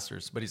won the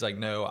Masters, but he's like,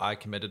 no, I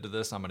committed to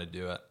this. I'm going to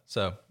do it.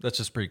 So that's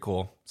just pretty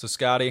cool. So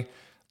Scotty,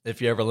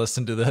 if you ever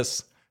listen to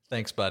this,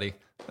 thanks, buddy.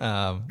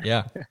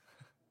 Yeah.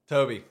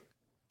 Toby,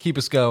 keep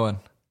us going.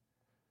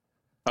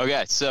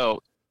 Okay,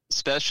 so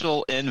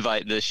special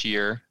invite this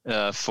year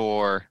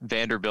for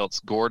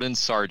Vanderbilt's Gordon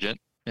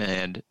Sargent,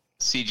 and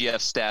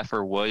CGF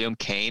staffer William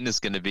Kane is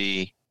going to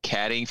be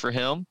caddying for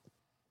him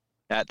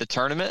at the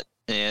tournament.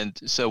 And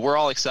so we're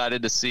all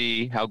excited to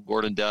see how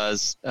Gordon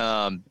does.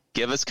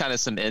 Give us kind of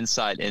some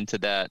insight into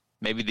that,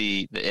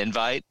 maybe the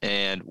invite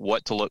and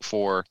what to look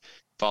for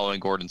following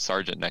Gordon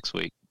Sargent next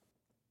week.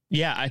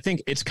 Yeah, I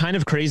think it's kind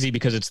of crazy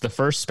because it's the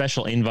first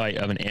special invite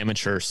of an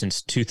amateur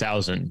since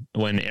 2000,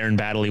 when Aaron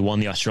Baddeley won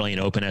the Australian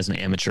Open as an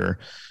amateur.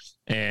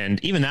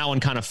 And even that one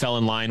kind of fell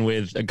in line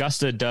with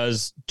Augusta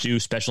does do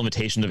special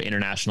invitations of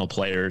international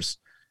players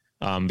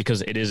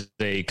because it is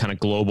a kind of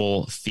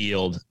global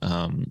field.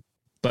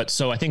 But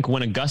so I think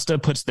when Augusta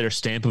puts their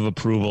stamp of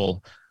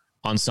approval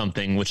on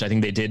something, which I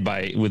think they did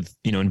with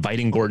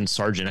inviting Gordon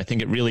Sargent, I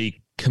think it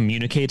really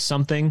communicates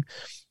something.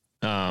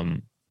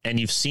 And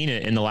you've seen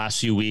it in the last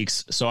few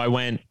weeks. So I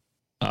went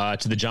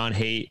to the John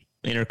Haidt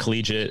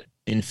Intercollegiate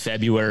in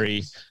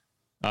February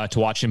to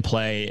watch him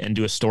play and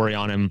do a story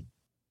on him,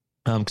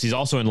 because he's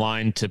also in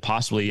line to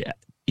possibly,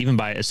 even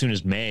by as soon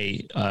as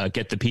May,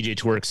 get the PGA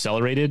Tour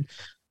Accelerated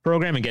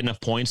program and get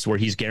enough points where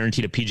he's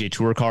guaranteed a PGA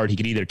Tour card. He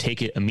could either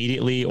take it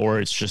immediately, or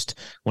it's just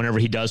whenever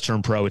he does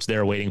turn pro, it's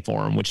there waiting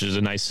for him, which is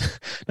a nice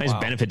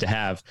benefit to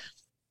have.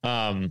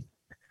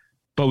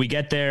 But we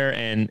get there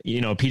and,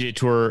 PGA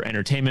Tour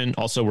Entertainment,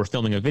 also we're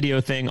filming a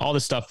video thing, all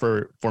this stuff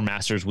for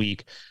Masters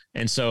Week.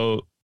 And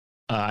so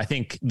I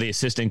think the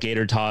assistant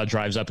Gator Todd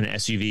drives up in an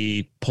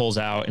SUV, pulls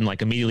out, and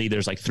like immediately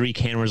there's like 3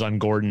 cameras on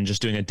Gordon,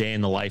 just doing a day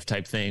in the life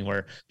type thing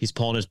where he's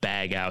pulling his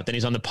bag out. Then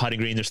he's on the putting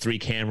green. There's 3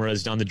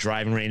 cameras. On the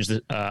driving range,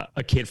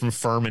 a kid from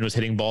Furman was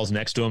hitting balls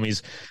next to him.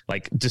 He's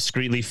like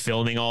discreetly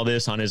filming all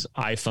this on his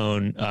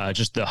iPhone,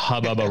 just the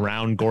hubbub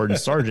around Gordon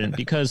Sargent,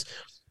 because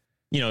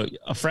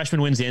a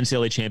freshman wins the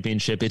NCAA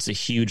championship. It's a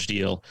huge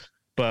deal.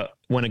 But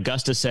when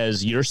Augusta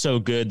says, you're so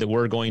good that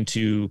we're going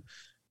to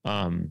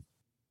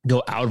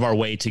go out of our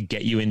way to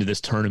get you into this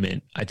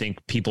tournament, I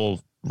think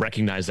people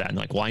recognize that and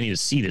like, well, I need to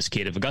see this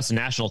kid. If Augusta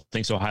National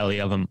thinks so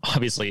highly of him,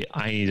 obviously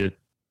I need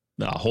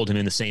to hold him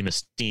in the same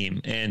esteem.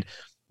 And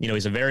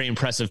he's a very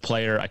impressive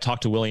player. I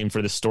talked to William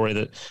for this story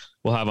that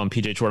we'll have on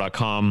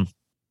pgtour.com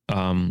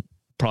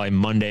probably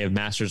Monday of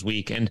Masters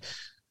week. And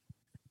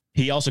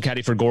he also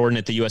caddied for Gordon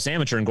at the U.S.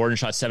 Amateur, and Gordon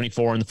shot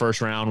 74 in the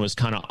first round, was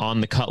kind of on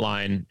the cut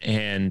line,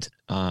 and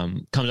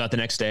comes out the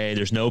next day.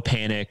 There's no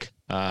panic.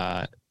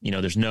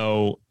 There's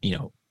no,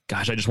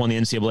 gosh, I just won the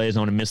NCAAs. I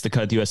want to miss the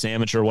cut at the U.S.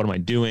 Amateur. What am I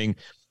doing?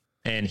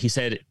 And he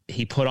said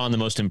he put on the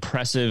most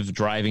impressive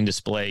driving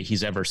display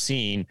he's ever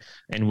seen.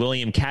 And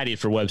William caddied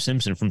for Webb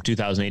Simpson from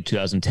 2008,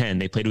 2010.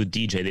 They played with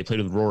DJ. They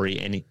played with Rory.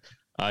 And he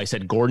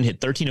said Gordon hit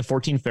 13 of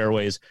 14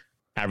 fairways,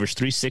 averaged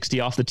 360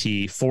 off the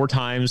tee. 4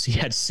 times he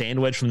had sand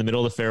wedge from the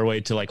middle of the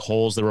fairway to like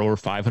holes that were over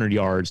 500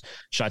 yards,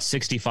 shot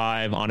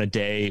 65 on a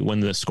day when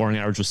the scoring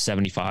average was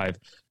 75,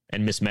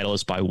 and missed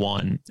medalist by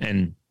 1.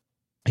 And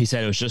he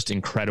said it was just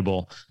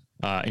incredible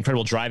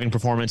driving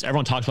performance.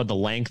 Everyone talks about the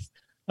length.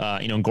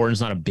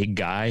 Gordon's not a big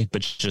guy,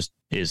 but just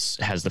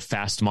has the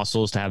fast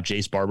muscles to have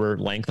Jace Barber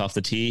length off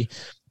the tee.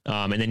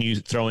 And then you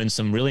throw in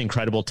some really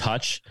incredible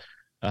touch.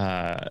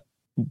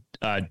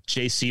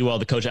 Jay Sewell,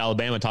 the coach of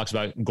Alabama, talks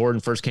about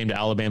Gordon first came to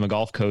Alabama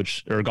golf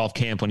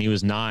camp when he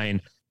was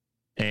 9.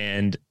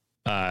 And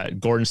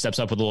Gordon steps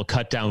up with a little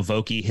cut down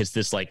Vokey, hits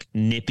this like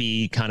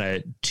nippy kind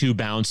of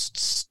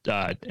 2-bounce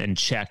and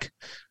check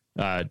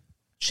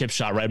chip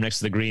shot right up next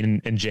to the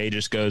green, and Jay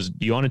just goes,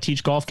 "Do you want to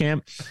teach golf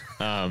camp?"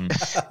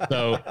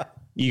 So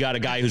you got a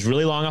guy who's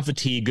really long off the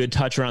tee, good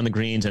touch around the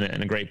greens, and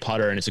a great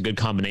putter, and it's a good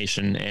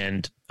combination.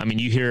 And I mean,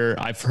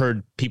 I've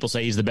heard people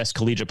say he's the best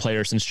collegiate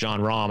player since John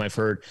Rahm. I've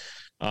heard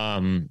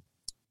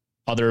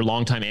other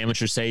longtime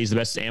amateurs say he's the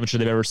best amateur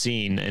they've ever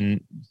seen,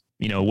 and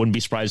wouldn't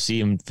be surprised to see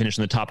him finish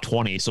in the top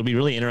 20. So it'll be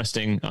really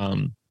interesting.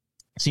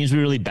 Seems to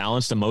be really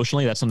balanced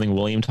emotionally. That's something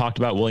William talked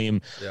about.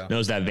 William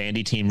knows that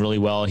Vandy team really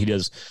well. He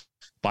does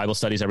Bible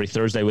studies every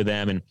Thursday with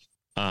them.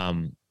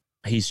 And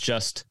he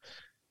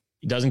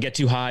doesn't get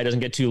too high, doesn't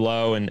get too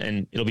low.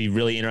 And it'll be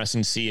really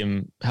interesting to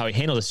see how he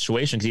handles the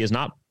situation, because he has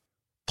not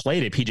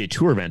played a PGA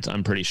Tour event,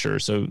 I'm pretty sure.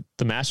 So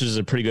the Masters is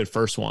a pretty good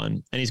first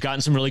one. And he's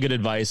gotten some really good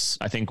advice.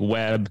 I think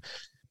Webb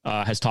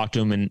has talked to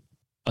him, and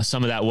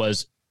some of that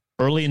was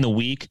early in the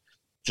week,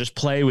 just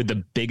play with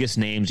the biggest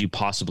names you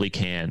possibly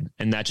can.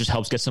 And that just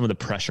helps get some of the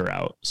pressure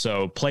out.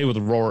 So play with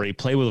Rory,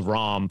 play with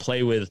Rahm,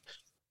 play with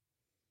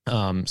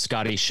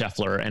Scotty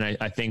Scheffler. And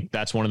I think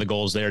that's one of the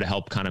goals there, to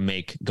help kind of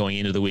make going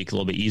into the week a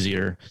little bit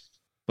easier.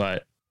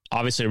 But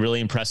obviously a really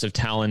impressive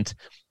talent,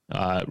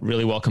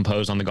 really well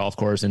composed on the golf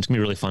course, and it's gonna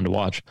be really fun to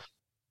watch.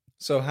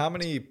 So how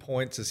many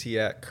points is he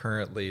at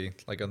currently,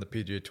 like on the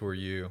PGA Tour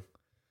U?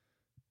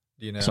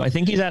 Do you know? So I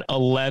think he's at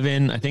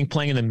 11. I think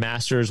playing in the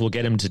Masters will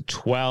get him to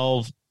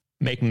 12.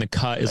 Making the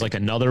cut is like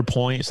another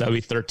point, so that would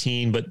be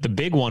 13. But the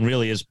big one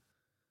really is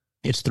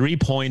it's 3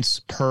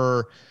 points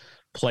per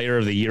Player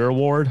of the Year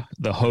award,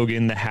 the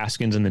Hogan, the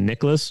Haskins, and the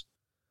Nicklaus.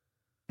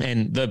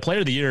 And the Player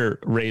of the Year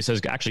race has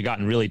actually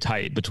gotten really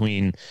tight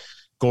between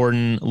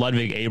Gordon.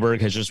 Ludwig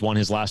Aberg has just won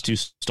his last 2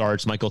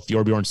 starts. Michael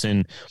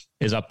Thorbjornsen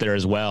is up there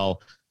as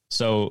well.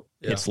 So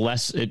it's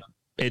less,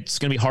 it's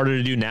going to be harder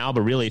to do now,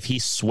 but really if he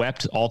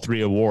swept all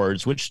 3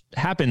 awards, which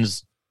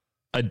happens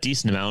a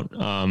decent amount,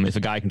 if a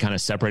guy can kind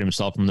of separate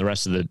himself from the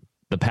rest of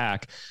the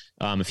pack,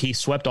 if he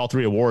swept all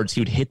 3 awards,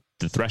 he would hit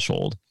the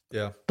threshold.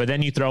 Yeah. But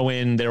then you throw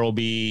in, there will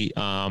be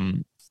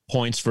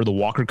points for the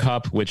Walker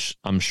Cup, which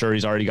I'm sure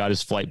he's already got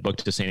his flight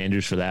booked to St.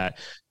 Andrews for that.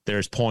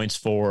 There's points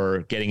for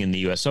getting in the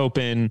U.S.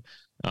 Open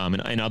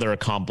and other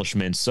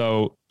accomplishments.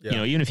 So,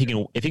 even if he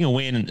can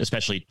win,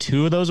 especially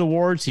 2 of those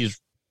awards, he's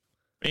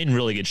in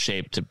really good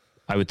shape to,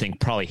 I would think,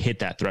 probably hit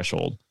that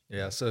threshold.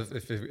 Yeah. So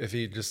if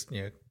he just,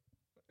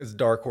 his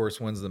dark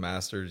horse wins the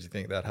Masters, you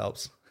think that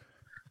helps?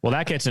 Well,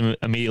 that gets him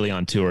immediately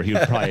on tour. He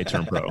would probably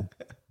turn pro.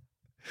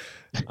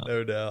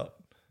 No doubt.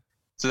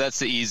 So that's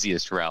the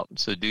easiest route.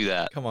 So do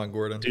that. Come on,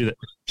 Gordon. Do that.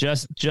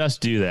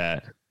 Just do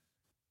that.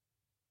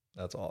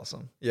 That's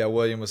awesome. Yeah,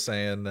 William was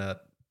saying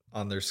that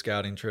on their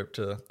scouting trip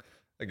to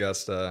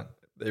Augusta,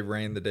 they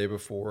rained the day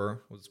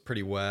before, was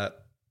pretty wet,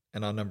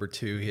 and on number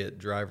 2 he hit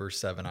driver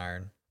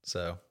 7-iron.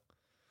 So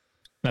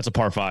that's a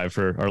par 5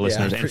 for our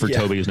listeners, and for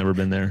Toby, who's never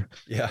been there.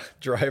 Yeah,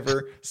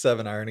 driver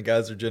 7-iron, and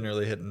guys are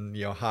generally hitting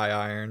high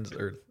irons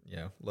or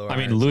low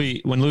irons. I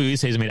mean, when Louis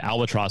says he made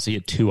Albatross, he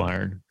hit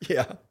 2-iron.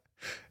 Yeah.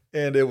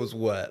 And it was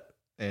wet,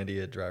 and he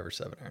had driver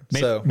 7-iron.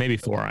 Maybe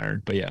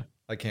 4-iron, but yeah.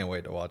 I can't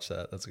wait to watch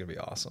that. That's going to be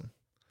awesome.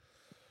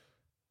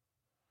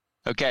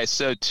 Okay,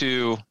 so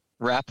to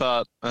wrap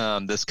up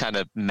this kind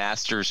of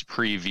Masters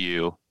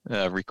preview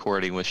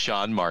recording with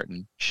Sean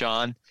Martin.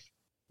 Sean,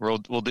 we'll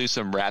do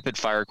some rapid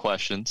fire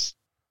questions,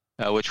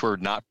 which were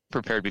not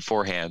prepared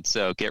beforehand,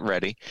 so get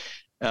ready.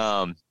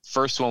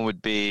 First one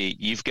would be,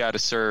 you've got to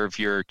serve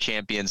your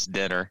champions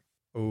dinner.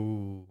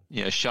 Ooh.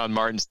 Sean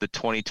Martin's the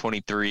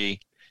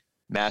 2023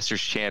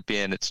 Masters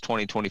champion. It's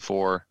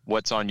 2024.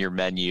 What's on your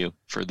menu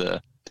for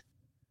the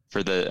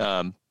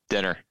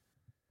dinner?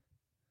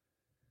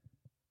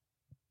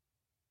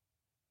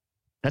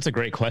 That's a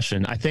great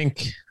question. I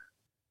think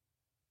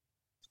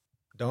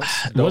don't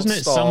wasn't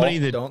it stall, somebody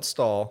that don't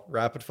stall,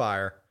 rapid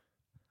fire.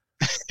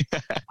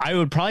 I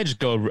would probably just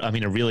go, a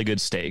really good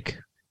steak.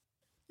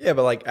 Yeah,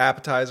 but like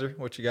appetizer,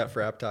 what you got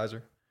for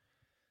appetizer?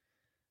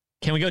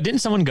 Can we go? Didn't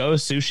someone go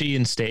sushi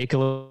and steak a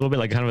little bit,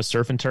 like kind of a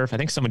surf and turf? I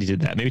think somebody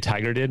did that. Maybe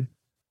Tiger did.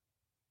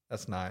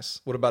 That's nice.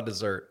 What about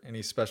dessert?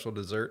 Any special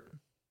dessert?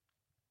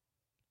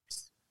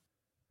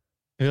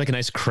 Maybe like a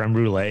nice creme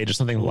brulee, just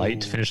something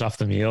light to Ooh. finish off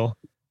the meal.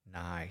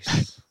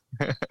 Nice.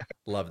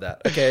 Love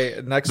that. Okay,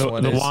 next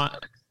one is...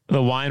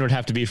 The wine would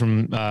have to be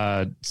from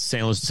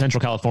Central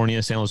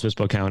California, San Luis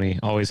Obispo County.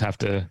 Always have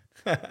to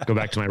go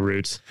back to my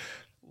roots.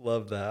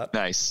 Love that.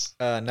 Nice.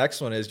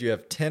 Next one is you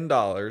have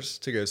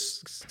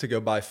 $10 to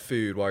go buy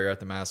food while you're at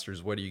the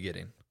Masters. What are you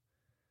getting?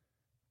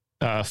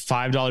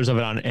 $5 of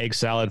it on egg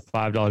salad,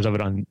 $5 of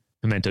it on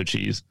pimento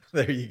cheese.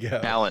 There you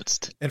go.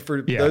 Balanced. And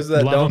for those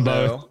that love don't them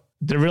both. know,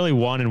 They're really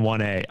 1 and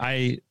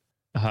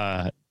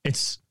 1A.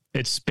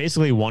 It's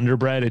basically Wonder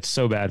Bread. It's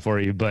so bad for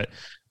you, but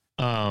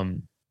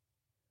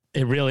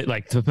it really,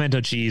 like, the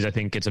pimento cheese, I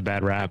think, gets a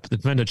bad rap. The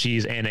pimento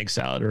cheese and egg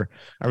salad are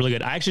really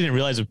good. I actually didn't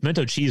realize the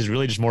pimento cheese is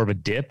really just more of a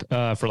dip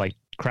for like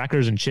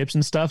crackers and chips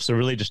and stuff. So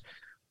really just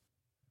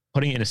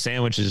putting it in a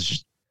sandwich is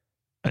just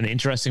an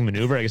interesting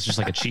maneuver. I guess just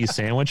like a cheese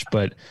sandwich,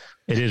 but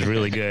it is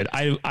really good.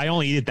 I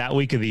only eat it that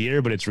week of the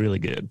year, but it's really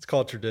good. it's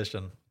called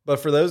tradition. But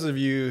for those of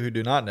you who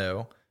do not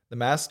know, the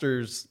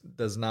Masters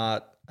does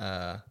not,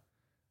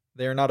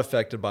 they are not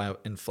affected by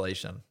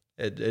inflation.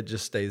 It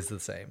just stays the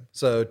same.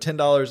 So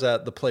 $10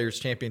 at the Players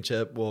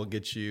Championship will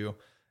get you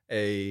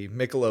a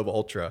Michelob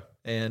Ultra,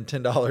 and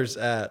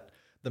 $10 at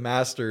the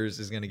Masters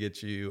is going to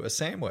get you a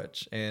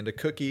sandwich and a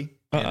cookie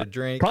and a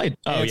drink,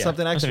 and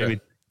something extra.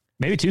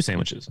 Maybe 2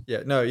 sandwiches.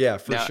 Yeah,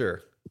 for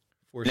sure.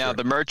 Now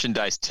the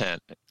merchandise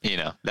tent,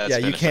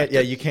 that's you can't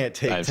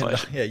take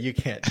 $10. Yeah, you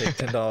can't take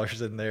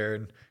 $10 in there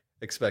and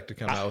expect to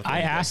come out with. I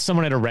asked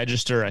someone at a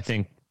register, I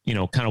think,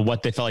 kind of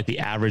what they felt like the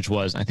average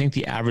was. I think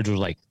the average was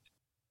like,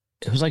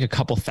 it was like a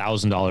couple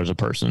 $1,000s a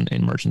person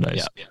in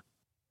merchandise. Yeah.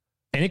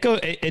 And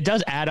it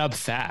does add up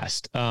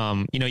fast.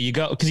 You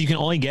go, because you can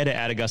only get it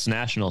at Augusta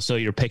National. So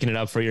you're picking it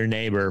up for your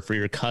neighbor, for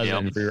your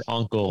cousin, for your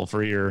uncle,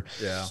 for your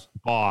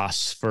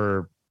boss,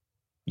 for,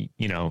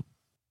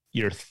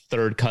 your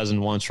third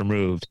cousin once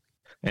removed.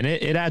 And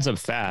it adds up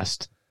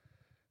fast.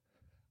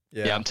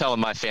 Yeah, I'm telling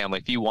my family,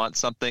 if you want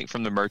something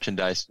from the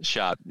merchandise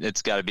shop,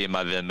 it's got to be in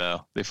my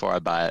Venmo before I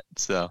buy it.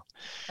 So,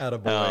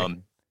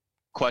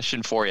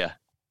 question for you.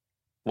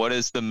 What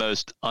is the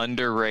most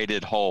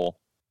underrated hole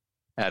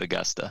at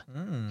Augusta?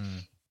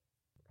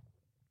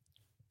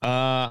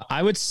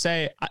 I would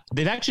say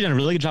they've actually done a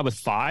really good job with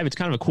 5. It's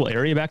kind of a cool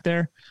area back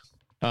there.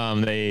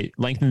 They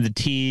lengthened the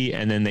tee,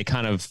 and then they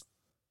kind of,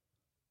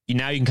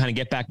 now you can kind of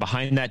get back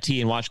behind that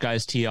tee and watch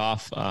guys tee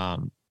off. I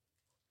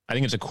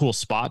think it's a cool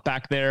spot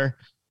back there.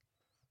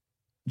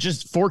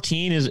 Just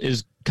 14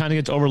 is kind of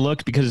gets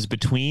overlooked because it's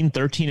between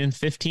 13 and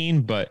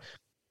 15, but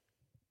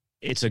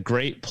it's a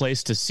great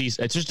place to see.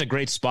 It's just a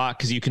great spot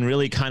because you can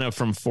really kind of,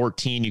 from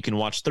 14, you can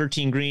watch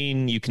 13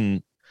 green. You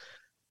can,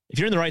 if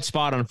you're in the right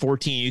spot on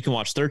 14, you can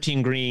watch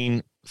 13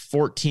 green,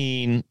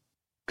 14,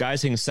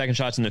 guys hitting second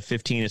shots into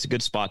 15. It's a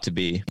good spot to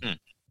be.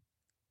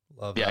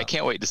 Love that. I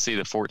can't wait to see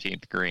the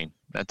 14th green.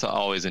 That's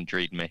always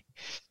intrigued me.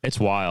 It's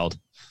wild.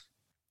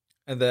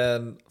 And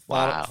then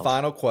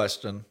final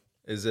question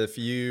is, if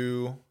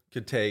you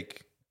could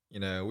take,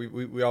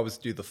 we always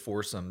do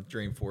the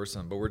dream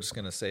foursome, but we're just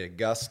going to say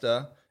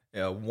Augusta,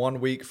 1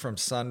 week from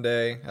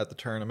Sunday at the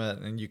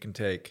tournament, and you can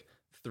take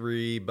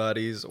 3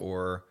 buddies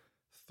or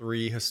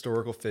 3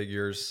 historical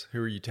figures.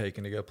 Who are you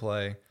taking to go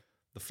play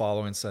the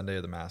following Sunday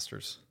of the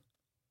Masters?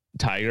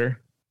 Tiger.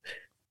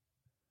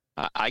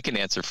 I can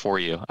answer for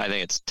you. I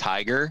think it's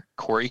Tiger,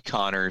 Corey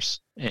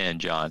Connors, and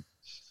John.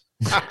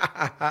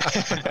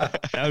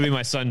 That would be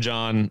my son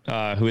John,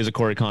 who is a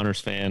Corey Connors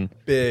fan.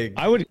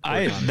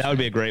 That would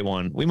be a great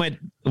one. We might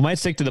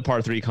stick to the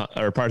par 3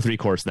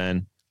 course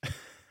then.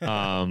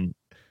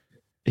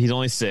 He's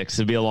only 6.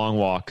 It'd be a long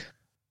walk,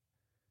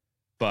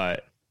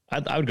 but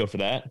I would go for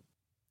that.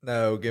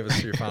 No, give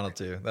us your final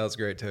 2. That was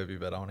great, Toby,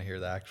 but I want to hear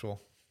the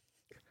actual.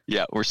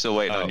 Yeah, we're still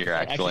waiting on your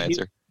actual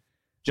answer.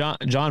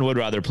 John would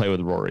rather play with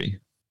Rory.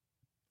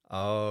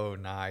 Oh,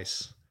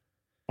 nice.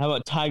 How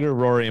about Tiger,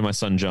 Rory, and my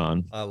son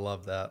John? I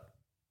love that.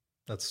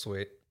 That's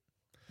sweet.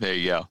 There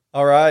you go.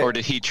 All right. Or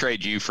did he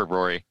trade you for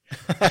Rory?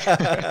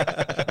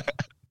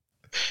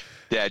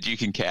 Dad, you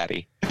can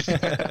caddy.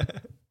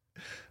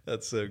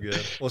 That's so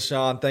good. Well,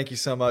 Sean, thank you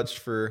so much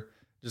for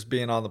just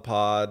being on the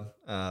pod.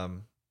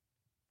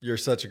 You're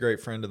such a great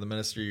friend to the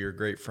ministry. You're a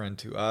great friend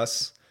to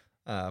us.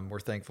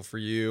 We're thankful for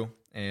you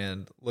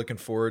and looking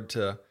forward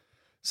to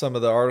some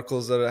of the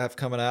articles that have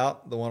coming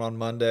out. The one on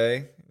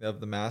Monday of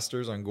the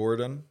Masters on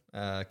Gordon.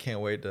 Can't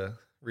wait to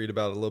read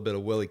about a little bit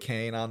of Willie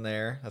Kane on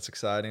there. That's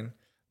exciting.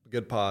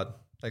 Good pod.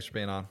 Thanks for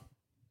being on.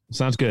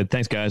 Sounds good.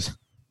 Thanks, guys.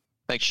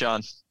 Thanks,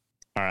 Sean.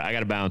 All right, I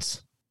got to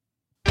bounce.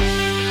 See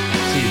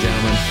you,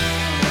 gentlemen.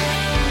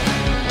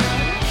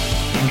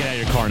 You can get out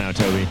of your car now,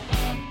 Toby.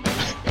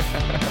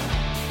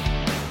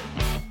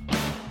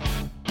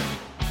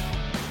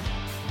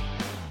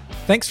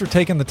 Thanks for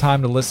taking the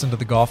time to listen to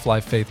the Golf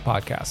Life Faith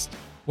podcast.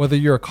 Whether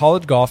you're a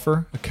college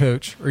golfer, a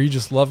coach, or you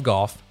just love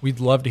golf, we'd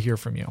love to hear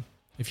from you.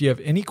 If you have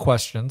any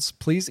questions,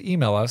 please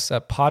email us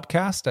at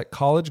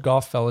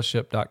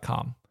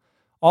podcast@collegegolffellowship.com.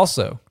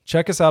 Also,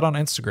 check us out on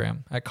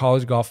Instagram at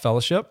College Golf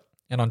Fellowship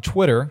and on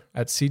Twitter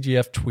at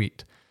CGF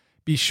Tweet.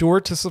 Be sure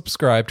to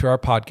subscribe to our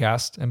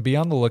podcast and be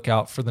on the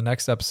lookout for the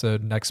next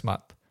episode next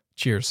month.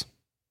 Cheers.